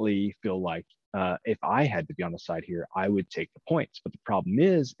definitely feel like if I had to be on the side here, I would take the points. But the problem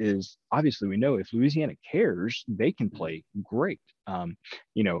is obviously we know if Louisiana cares, they can play great. And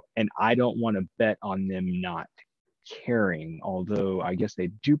I don't want to bet on them not caring, although I guess they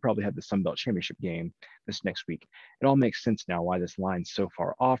do probably have the Sun Belt Championship game this next week. It all makes sense now why this line's so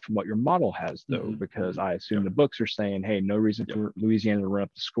far off from what your model has, though, because I assume the books are saying, hey, no reason for Louisiana to run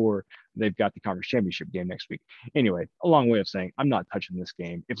up the score. They've got the conference championship game next week. Anyway, a long way of saying I'm not touching this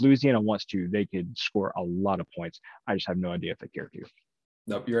game. If Louisiana wants to, they could score a lot of points. I just have no idea if they care to.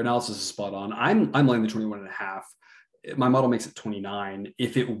 Nope, your analysis is spot on. I'm laying the 21.5. My model makes it 29.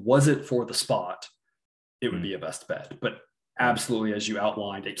 If it wasn't for the spot, it would be a best bet. But absolutely, as you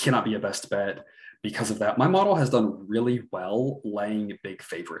outlined, it cannot be a best bet because of that. My model has done really well laying big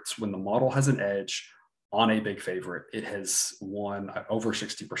favorites. When the model has an edge on a big favorite, it has won over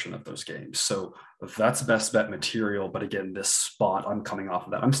 60% of those games. So that's best bet material. But again, this spot, I'm coming off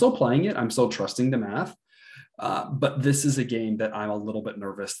of that. I'm still playing it. I'm still trusting the math. But this is a game that I'm a little bit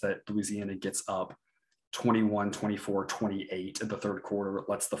nervous that Louisiana gets up 21, 24, 28 in the third quarter,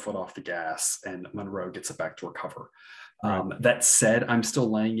 lets the foot off the gas, and Monroe gets a backdoor cover. That said, I'm still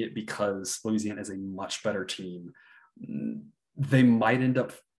laying it because Louisiana is a much better team. They might end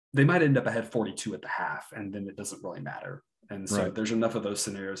up ahead 42 at the half, and then it doesn't really matter. And so there's enough of those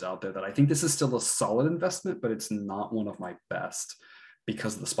scenarios out there that I think this is still a solid investment, but it's not one of my best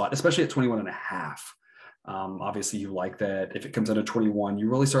because of the spot, especially at 21.5. Obviously you like that. If it comes out of 21, you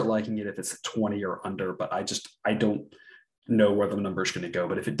really start liking it if it's 20 or under, but I don't know where the number is going to go.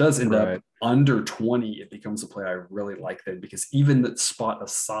 But if it does end up under 20, it becomes a play I really like then, because even that spot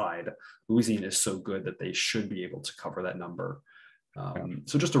aside, Louisiana is so good that they should be able to cover that number.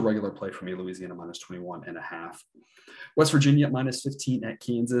 So just a regular play for me, Louisiana minus 21.5. West Virginia at minus 15 at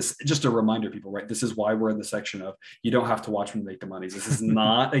Kansas. Just a reminder, people, right? This is why we're in the section of you don't have to watch them make the monies. This is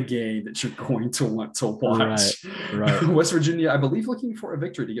not a game that you're going to want to watch. Right. West Virginia, I believe, looking for a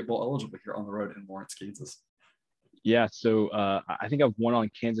victory to get bowl eligible here on the road in Lawrence, Kansas. Yeah, so I think I've won on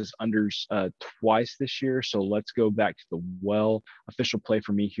Kansas unders twice this year. So let's go back to the official play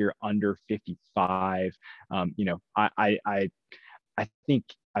for me here under 55. I think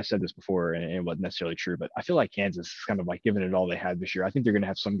I said this before and it wasn't necessarily true, but I feel like Kansas is kind of like giving it all they had this year. I think they're going to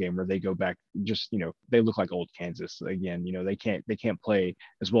have some game where they go back, just, they look like old Kansas again. They can't play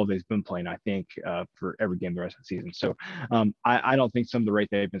as well as they've been playing, I think, for every game the rest of the season. So I don't think some of the rate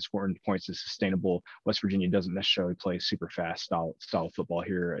they've been scoring points is sustainable. West Virginia doesn't necessarily play super fast style of football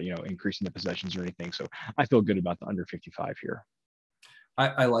here, increasing the possessions or anything. So I feel good about the under 55 here.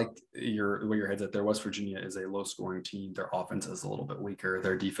 I like where your head's at there. West Virginia is a low scoring team. Their offense is a little bit weaker.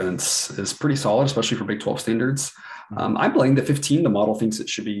 Their defense is pretty solid, especially for Big 12 standards. I'm laying the 15. The model thinks it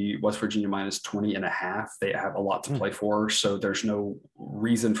should be West Virginia minus 20.5. They have a lot to play for, so there's no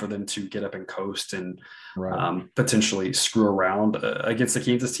reason for them to get up and coast and potentially screw around against a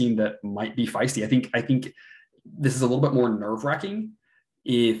Kansas team that might be feisty. I think this is a little bit more nerve wracking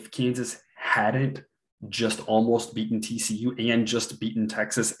if Kansas hadn't just almost beaten TCU and just beaten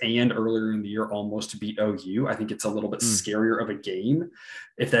Texas and earlier in the year almost beat OU. I think it's a little bit scarier of a game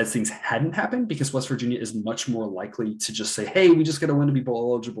if those things hadn't happened, because West Virginia is much more likely to just say, hey, we just got to win to be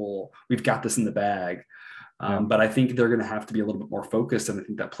bowl eligible. We've got this in the bag. But I think they're going to have to be a little bit more focused, and I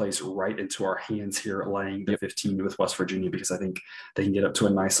think that plays right into our hands here, laying the 15 with West Virginia, because I think they can get up to a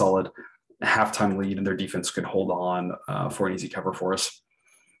nice solid halftime lead and their defense could hold on for an easy cover for us.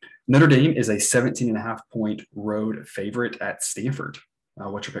 Notre Dame is a 17.5 point road favorite at Stanford.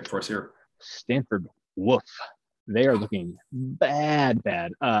 What's your pick for us here? Stanford, woof. They are looking bad.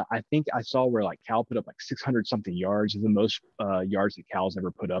 I think I saw where Cal put up 600 something yards, the most yards that Cal's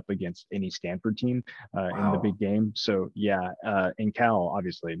ever put up against any Stanford team in the big game. So and Cal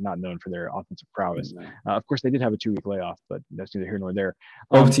obviously not known for their offensive prowess. Of course, they did have a 2-week layoff, but that's neither here nor there.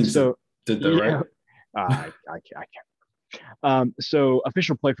 Both teams did that, right? I can't. So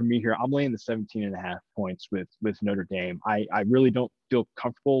official play for me here, I'm laying the 17.5 points with Notre Dame. I really don't feel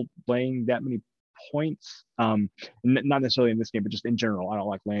comfortable laying that many points. Not necessarily in this game, but just in general, I don't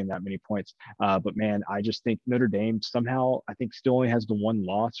like laying that many points. But man, I just think Notre Dame somehow, I think, still only has the one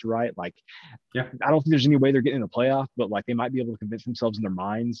loss, right? I don't think there's any way they're getting in the playoff, but they might be able to convince themselves in their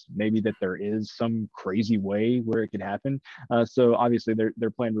minds maybe that there is some crazy way where it could happen. So obviously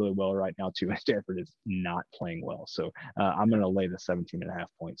they're playing really well right now too. Stanford is not playing well. So I'm going to lay the 17.5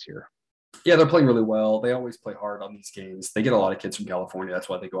 points here. Yeah, they're playing really well. They always play hard on these games. They get a lot of kids from California. That's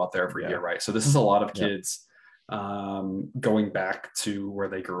why they go out there every year, right? So this is a lot of kids going back to where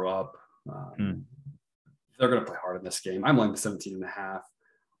they grew up. They're going to play hard in this game. I'm laying the 17.5.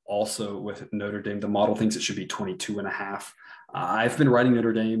 Also with Notre Dame, the model thinks it should be 22.5. I've been riding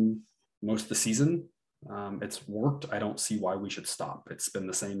Notre Dame most of the season. It's worked. I don't see why we should stop. It's been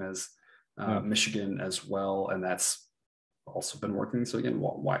the same as Michigan as well, and that's also been working. So again,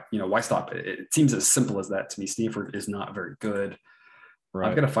 why stop? It seems as simple as that to me. Stanford is not very good.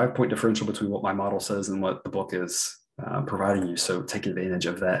 I've got a 5-point differential between what my model says and what the book is providing you. So take advantage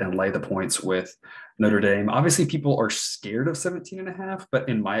of that and lay the points with Notre Dame. Obviously, people are scared of 17.5, but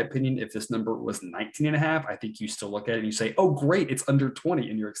in my opinion, if this number was 19.5, I think you still look at it and you say, oh, great, it's under 20,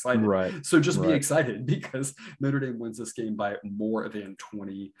 and you're excited. Right. So just be excited, because Notre Dame wins this game by more than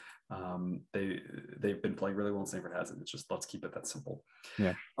 20. They've been playing really well and Stanford hasn't. It's just, let's keep it that simple.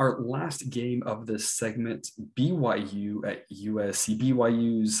 Yeah. Our last game of this segment, BYU at USC.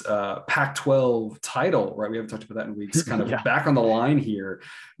 BYU's Pac-12 title, right? We haven't talked about that in weeks. Kind of back on the line here,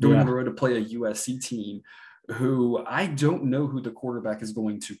 going on the road to play a USC team who I don't know who the quarterback is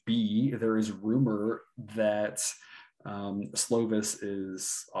going to be. There is rumor that Slovis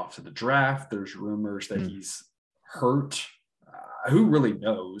is off to the draft. There's rumors that he's hurt. Who really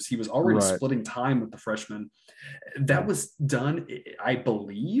knows? He was already splitting time with the freshman. That was done, I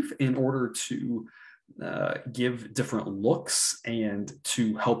believe, in order to give different looks and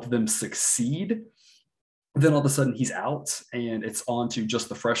to help them succeed. Then all of a sudden he's out and it's on to just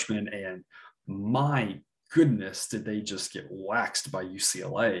the freshman. And my goodness, did they just get waxed by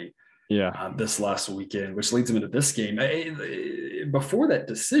UCLA this last weekend, which leads him into this game. Before that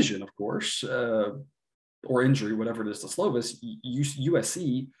decision, of course, or injury, whatever it is to Slovis,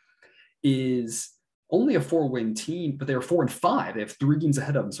 USC is only a 4-win team, but they're 4-5. They have 3 games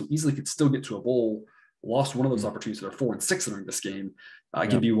ahead of them, so easily could still get to a bowl. lost one of those opportunities. They're 4-6 entering this game.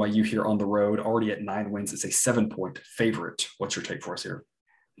 Give Yeah. BYU here on the road, already at 9 wins. It's a 7-point favorite. What's your take for us here?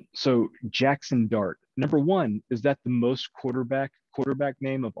 So Jackson Dart, number one, is that the most quarterback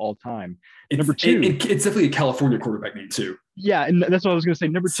name of all time? Number two, it's definitely a California quarterback name too. yeah, and that's what I was going to say.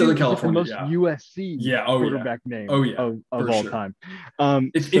 Number two, Southern is it the California, most USC quarterback name of all sure. time?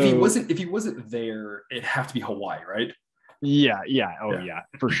 If he wasn't there, it'd have to be Hawaii, right? Yeah,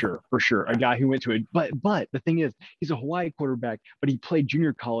 for sure. A guy who went to it, but the thing is, he's a Hawaii quarterback, but he played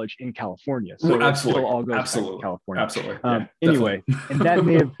junior college in California, so it still all goes back to California. Absolutely. Anyway, and that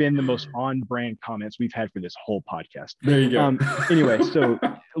may have been the most on-brand comments we've had for this whole podcast. There you go. Anyway, so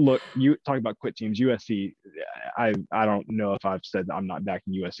look, you talk about quit teams. USC, I don't know if I've said that I'm not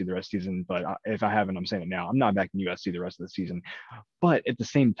backing USC the rest of the season, but if I haven't, I'm saying it now. I'm not backing USC the rest of the season, but at the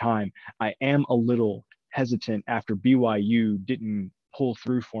same time, I am a little hesitant after BYU didn't pull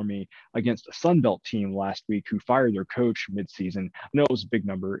through for me against a Sun Belt team last week who fired their coach midseason. I know it was a big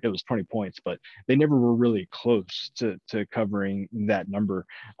number. It was 20 points, but they never were really close to covering that number.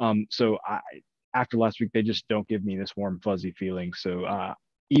 So after last week, they just don't give me this warm, fuzzy feeling. So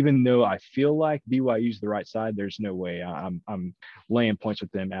even though I feel like BYU's the right side, there's no way I'm laying points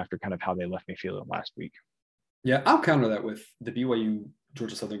with them after kind of how they left me feeling last week. Yeah, I'll counter that with the BYU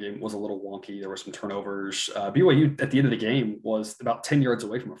Georgia Southern game was a little wonky. There were some turnovers. BYU at the end of the game was about 10 yards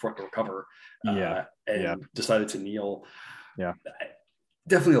away from a front door cover and decided to kneel. Yeah.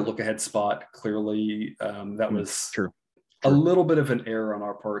 Definitely a look ahead spot. Clearly, that was true. A little bit of an error on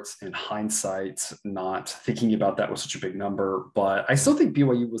our parts in hindsight, not thinking about that was such a big number. But I still think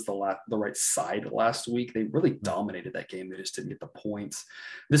BYU was the right side last week. They really dominated that game. They just didn't get the points.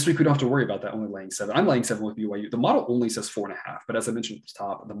 This week, we don't have to worry about that, only laying 7. I'm laying 7 with BYU. The model only says 4.5. But as I mentioned at the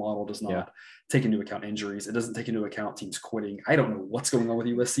top, the model does not take into account injuries. It doesn't take into account teams quitting. I don't know what's going on with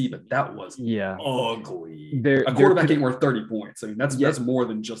USC, but that was ugly. A quarterback ain't worth 30 points. I mean, that's more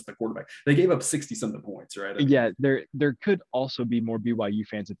than just the quarterback. They gave up 60-something points, right? I mean, there could also be more BYU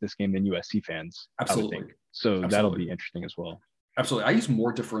fans at this game than USC fans. Absolutely. So that'll be interesting as well. Absolutely. I use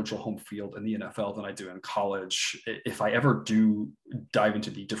more differential home field in the NFL than I do in college. If I ever do dive into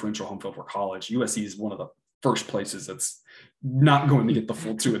the differential home field for college, USC is one of the first places that's not going to get the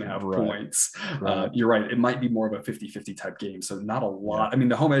full 2.5 points. You're right. It might be more of a 50-50 type game. So not a lot. I mean,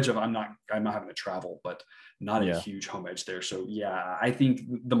 the home edge of I'm not having to travel, but not a huge home edge there. So I think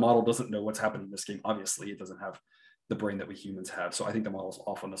the model doesn't know what's happening in this game. Obviously, it doesn't have the brain that we humans have. So I think the model's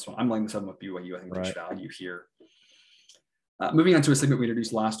off on this one. I'm laying the 7 with BYU. I think there's value here. Moving on to a segment we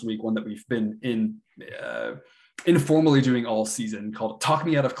introduced last week, one that we've been informally doing all season, called Talk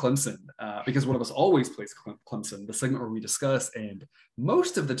Me Out of Clemson, because one of us always plays Clemson, the segment where we discuss and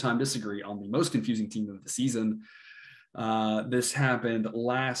most of the time disagree on the most confusing team of the season. This happened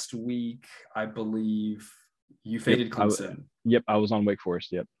last week, I believe. You faded Clemson. I was on Wake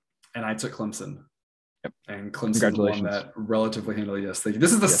Forest. And I took Clemson. Yep. And Clemson won that relatively handily. Yes, thank you.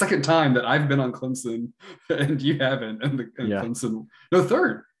 This is the second time that I've been on Clemson and you haven't. And Clemson, no,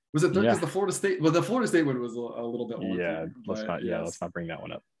 third. Was it third? Because the Florida State, the Florida State one was a little bit wonky. Let's not bring that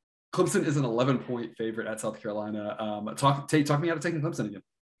one up. Clemson is an 11-point favorite at South Carolina. Talk me out of taking Clemson again.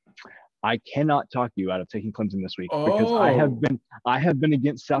 I cannot talk you out of taking Clemson this week because I have been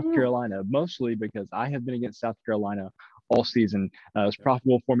against South Carolina, mostly because I have been against South Carolina all season. It was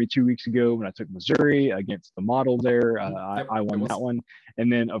profitable for me 2 weeks ago when I took Missouri against the model there. I won that one.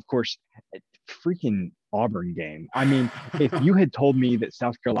 And then, of course, freaking Auburn game. I mean, if you had told me that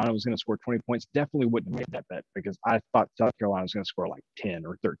South Carolina was going to score 20 points, definitely wouldn't have made that bet because I thought South Carolina was going to score like 10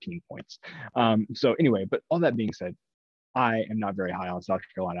 or 13 points. So anyway, but all that being said, I am not very high on South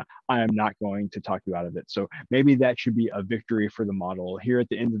Carolina. I am not going to talk you out of it. So maybe that should be a victory for the model. Here at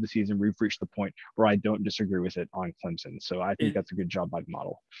the end of the season, we've reached the point where I don't disagree with it on Clemson. So I think that's a good job by the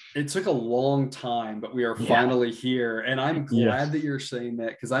model. It took a long time, but we are finally here. And I'm glad that you're saying that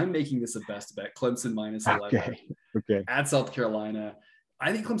because I'm making this a best bet. Clemson minus 11 at South Carolina.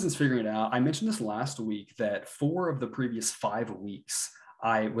 I think Clemson's figuring it out. I mentioned this last week that 4 of the previous 5 weeks,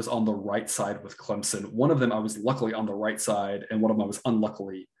 I was on the right side with Clemson. One of them I was luckily on the right side, and one of them I was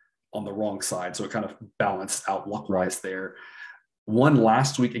unluckily on the wrong side. So it kind of balanced out luck-wise there. One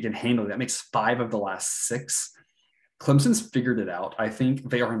last week, again, handily. That makes 5 of the last 6. Clemson's figured it out. I think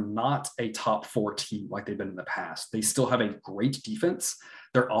they are not a top 4 team like they've been in the past. They still have a great defense.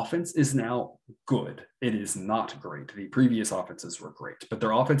 Their offense is now good. It is not great. The previous offenses were great, but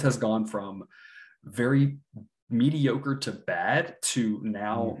their offense has gone from very mediocre to bad to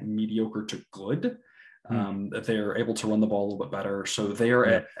now mediocre to good. That they're able to run the ball a little bit better. So they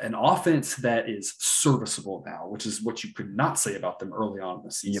are an offense that is serviceable now, which is what you could not say about them early on in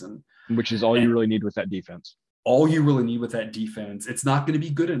the season. Which is all you really need with that defense. All you really need with that defense. It's not going to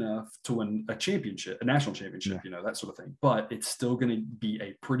be good enough to win a championship, a national championship, that sort of thing. But it's still going to be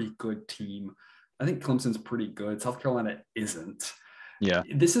a pretty good team. I think Clemson's pretty good. South Carolina isn't. Yeah.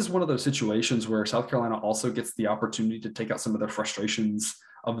 This is one of those situations where South Carolina also gets the opportunity to take out some of their frustrations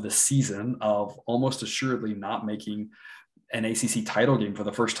of the season of almost assuredly not making an ACC title game for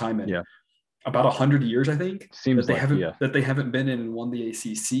the first time in about 100 years, I think. Seems that they haven't been in and won the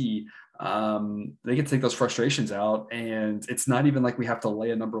ACC. They get to take those frustrations out, and it's not even like we have to lay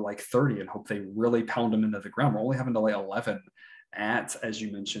a number like 30 and hope they really pound them into the ground. We're only having to lay 11 at, as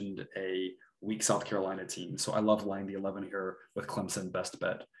you mentioned, a weak South Carolina team. So I love laying the 11 here with Clemson, best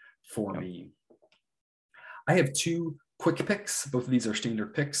bet for me. I have two quick picks. Both of these are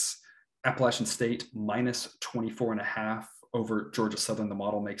standard picks. Appalachian State minus 24.5 over Georgia Southern. The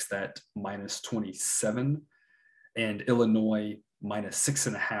model makes that minus 27. And Illinois minus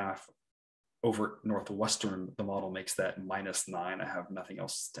 6.5 over Northwestern. The model makes that minus 9. I have nothing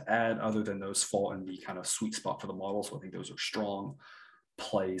else to add other than those fall in the kind of sweet spot for the model. So I think those are strong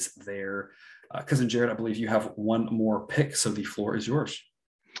plays there. Cousin Jared, I believe you have one more pick, so the floor is yours.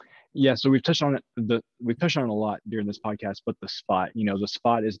 Yeah, so we've touched on it. We've touched on it a lot during this podcast, but the spot, the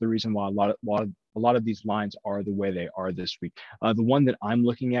spot is the reason why a lot of these lines are the way they are this week. The one that I'm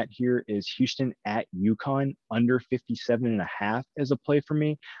looking at here is Houston at UConn under 57.5 as a play for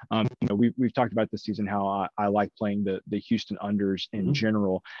me. We've talked about this season how I like playing the Houston unders in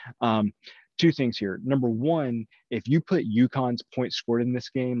general. Two things here. Number one, if you put UConn's points scored in this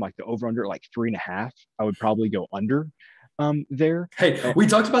game, like the over under like 3.5, I would probably go under. There. Hey, we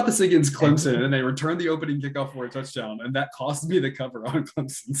talked about this against Clemson, and they returned the opening kickoff for a touchdown, and that cost me the cover on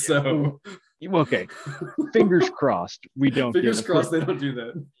Clemson. So, okay, fingers crossed we don't. Fingers crossed they don't do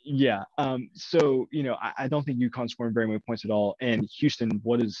that. Yeah. So I don't think UConn's scoring very many points at all. And Houston,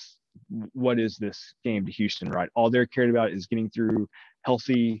 what is this game to Houston? Right, all they're cared about is getting through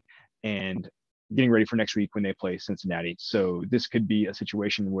healthy and getting ready for next week when they play Cincinnati. So this could be a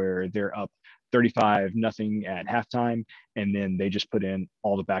situation where they're up 35-0 at halftime, and then they just put in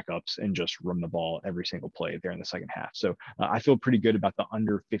all the backups and just run the ball every single play there in the second half. So I feel pretty good about the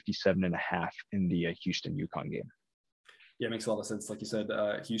under 57.5 in the Houston UConn game. Yeah, it makes a lot of sense. Like you said,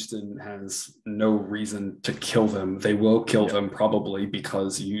 Houston has no reason to kill them. They will kill them probably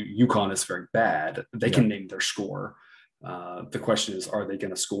because UConn is very bad. They can name their score. The question is, are they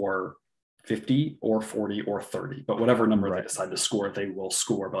going to score 50 or 40 or 30? But whatever number they decide to score, they will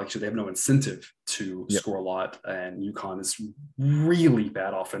score. But actually, they have no incentive to score a lot. And UConn is really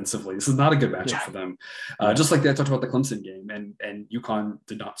bad offensively. This is not a good matchup for them. Just like I talked about the Clemson game, and UConn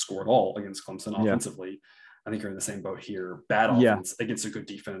did not score at all against Clemson offensively. I think you're in the same boat here. Bad offense against a good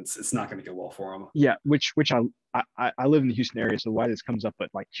defense. It's not going to go well for them. Yeah, which I live in the Houston area, so why this comes up, but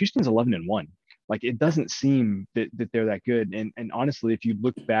like Houston's 11-1. Like it doesn't seem that they're that good. And honestly, if you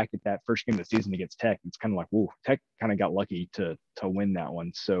look back at that first game of the season against Tech, it's kind of like, whoa, Tech kind of got lucky to win that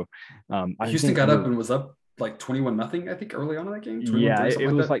one. So Houston got up and was up like 21-0, I think, early on in that game. Yeah,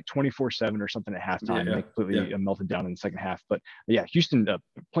 it was like 24-7 or something at halftime. They completely melted down in the second half. But yeah, Houston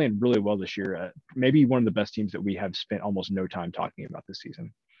playing really well this year. Maybe one of the best teams that we have spent almost no time talking about this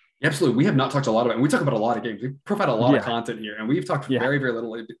season. Absolutely. We have not talked a lot about it. And we talk about a lot of games. We provide a lot of content here, and we've talked very, very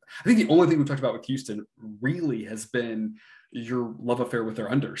little. I think the only thing we've talked about with Houston really has been your love affair with their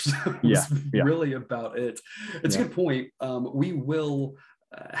unders. Really about it. It's a good point. We will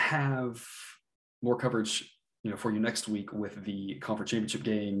have more coverage, for you next week with the conference championship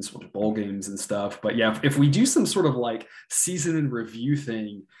games, with the bowl games and stuff. But yeah, if we do some sort of like season in review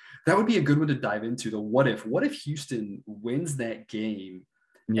thing, that would be a good one to dive into. What if Houston wins that game?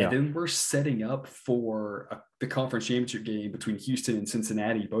 And then we're setting up for the conference championship game between Houston and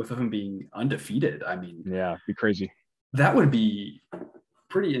Cincinnati, both of them being undefeated. I mean, it'd be crazy. That would be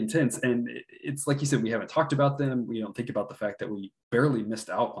pretty intense. And it's like you said, we haven't talked about them. We don't think about the fact that we barely missed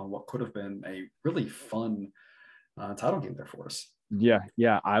out on what could have been a really fun title game there for us. Yeah.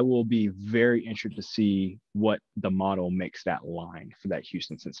 I will be very interested to see what the model makes that line for that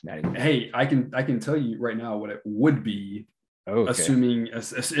Houston-Cincinnati. Hey, I can tell you right now what it would be. Okay. Assuming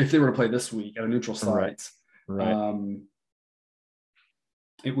if they were to play this week at a neutral site,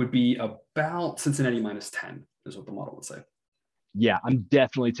 it would be about Cincinnati minus 10 is what the model would say. Yeah, I'm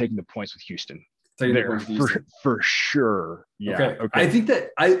definitely taking the points with Houston. For sure. Yeah. Okay. I think that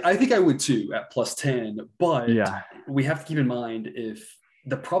I think I would too at plus 10, but we have to keep in mind if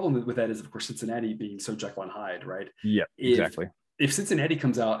the problem with that is, of course, Cincinnati being so Jekyll and Hyde, right? Yeah, exactly. if Cincinnati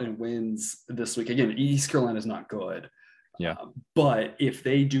comes out and wins this week, again, East Carolina is not good. Yeah. But if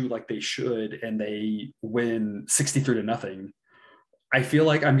they do like they should and they win 63-0, I feel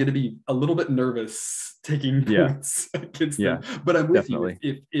like I'm going to be a little bit nervous taking points against them. But I'm with you.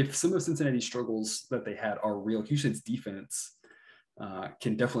 If some of Cincinnati's struggles that they had are real, Houston's defense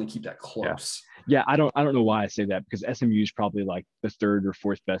can definitely keep that close. Yeah, I don't know why I say that, because SMU is probably like the third or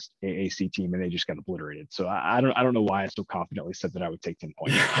fourth best AAC team, and they just got obliterated. So I don't know why I so confidently said that I would take 10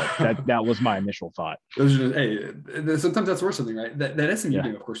 points. But that was my initial thought. Hey, sometimes that's worth something, right? That SMU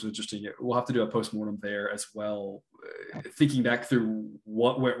game, of course, was interesting. We'll have to do a postmortem there as well, thinking back through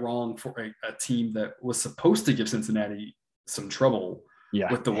what went wrong for a team that was supposed to give Cincinnati some trouble.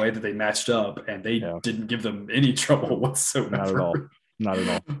 With the way that they matched up, and they didn't give them any trouble whatsoever. Not at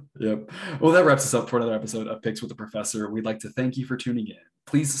all. Yep. Well, that wraps us up for another episode of Picks with the Professor. We'd like to thank you for tuning in.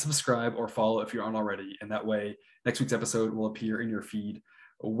 Please subscribe or follow if you aren't already, and that way next week's episode will appear in your feed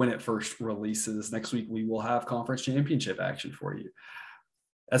when it first releases. Next week, we will have conference championship action for you.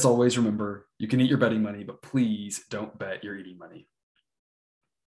 As always, remember, you can eat your betting money, but please don't bet your eating money.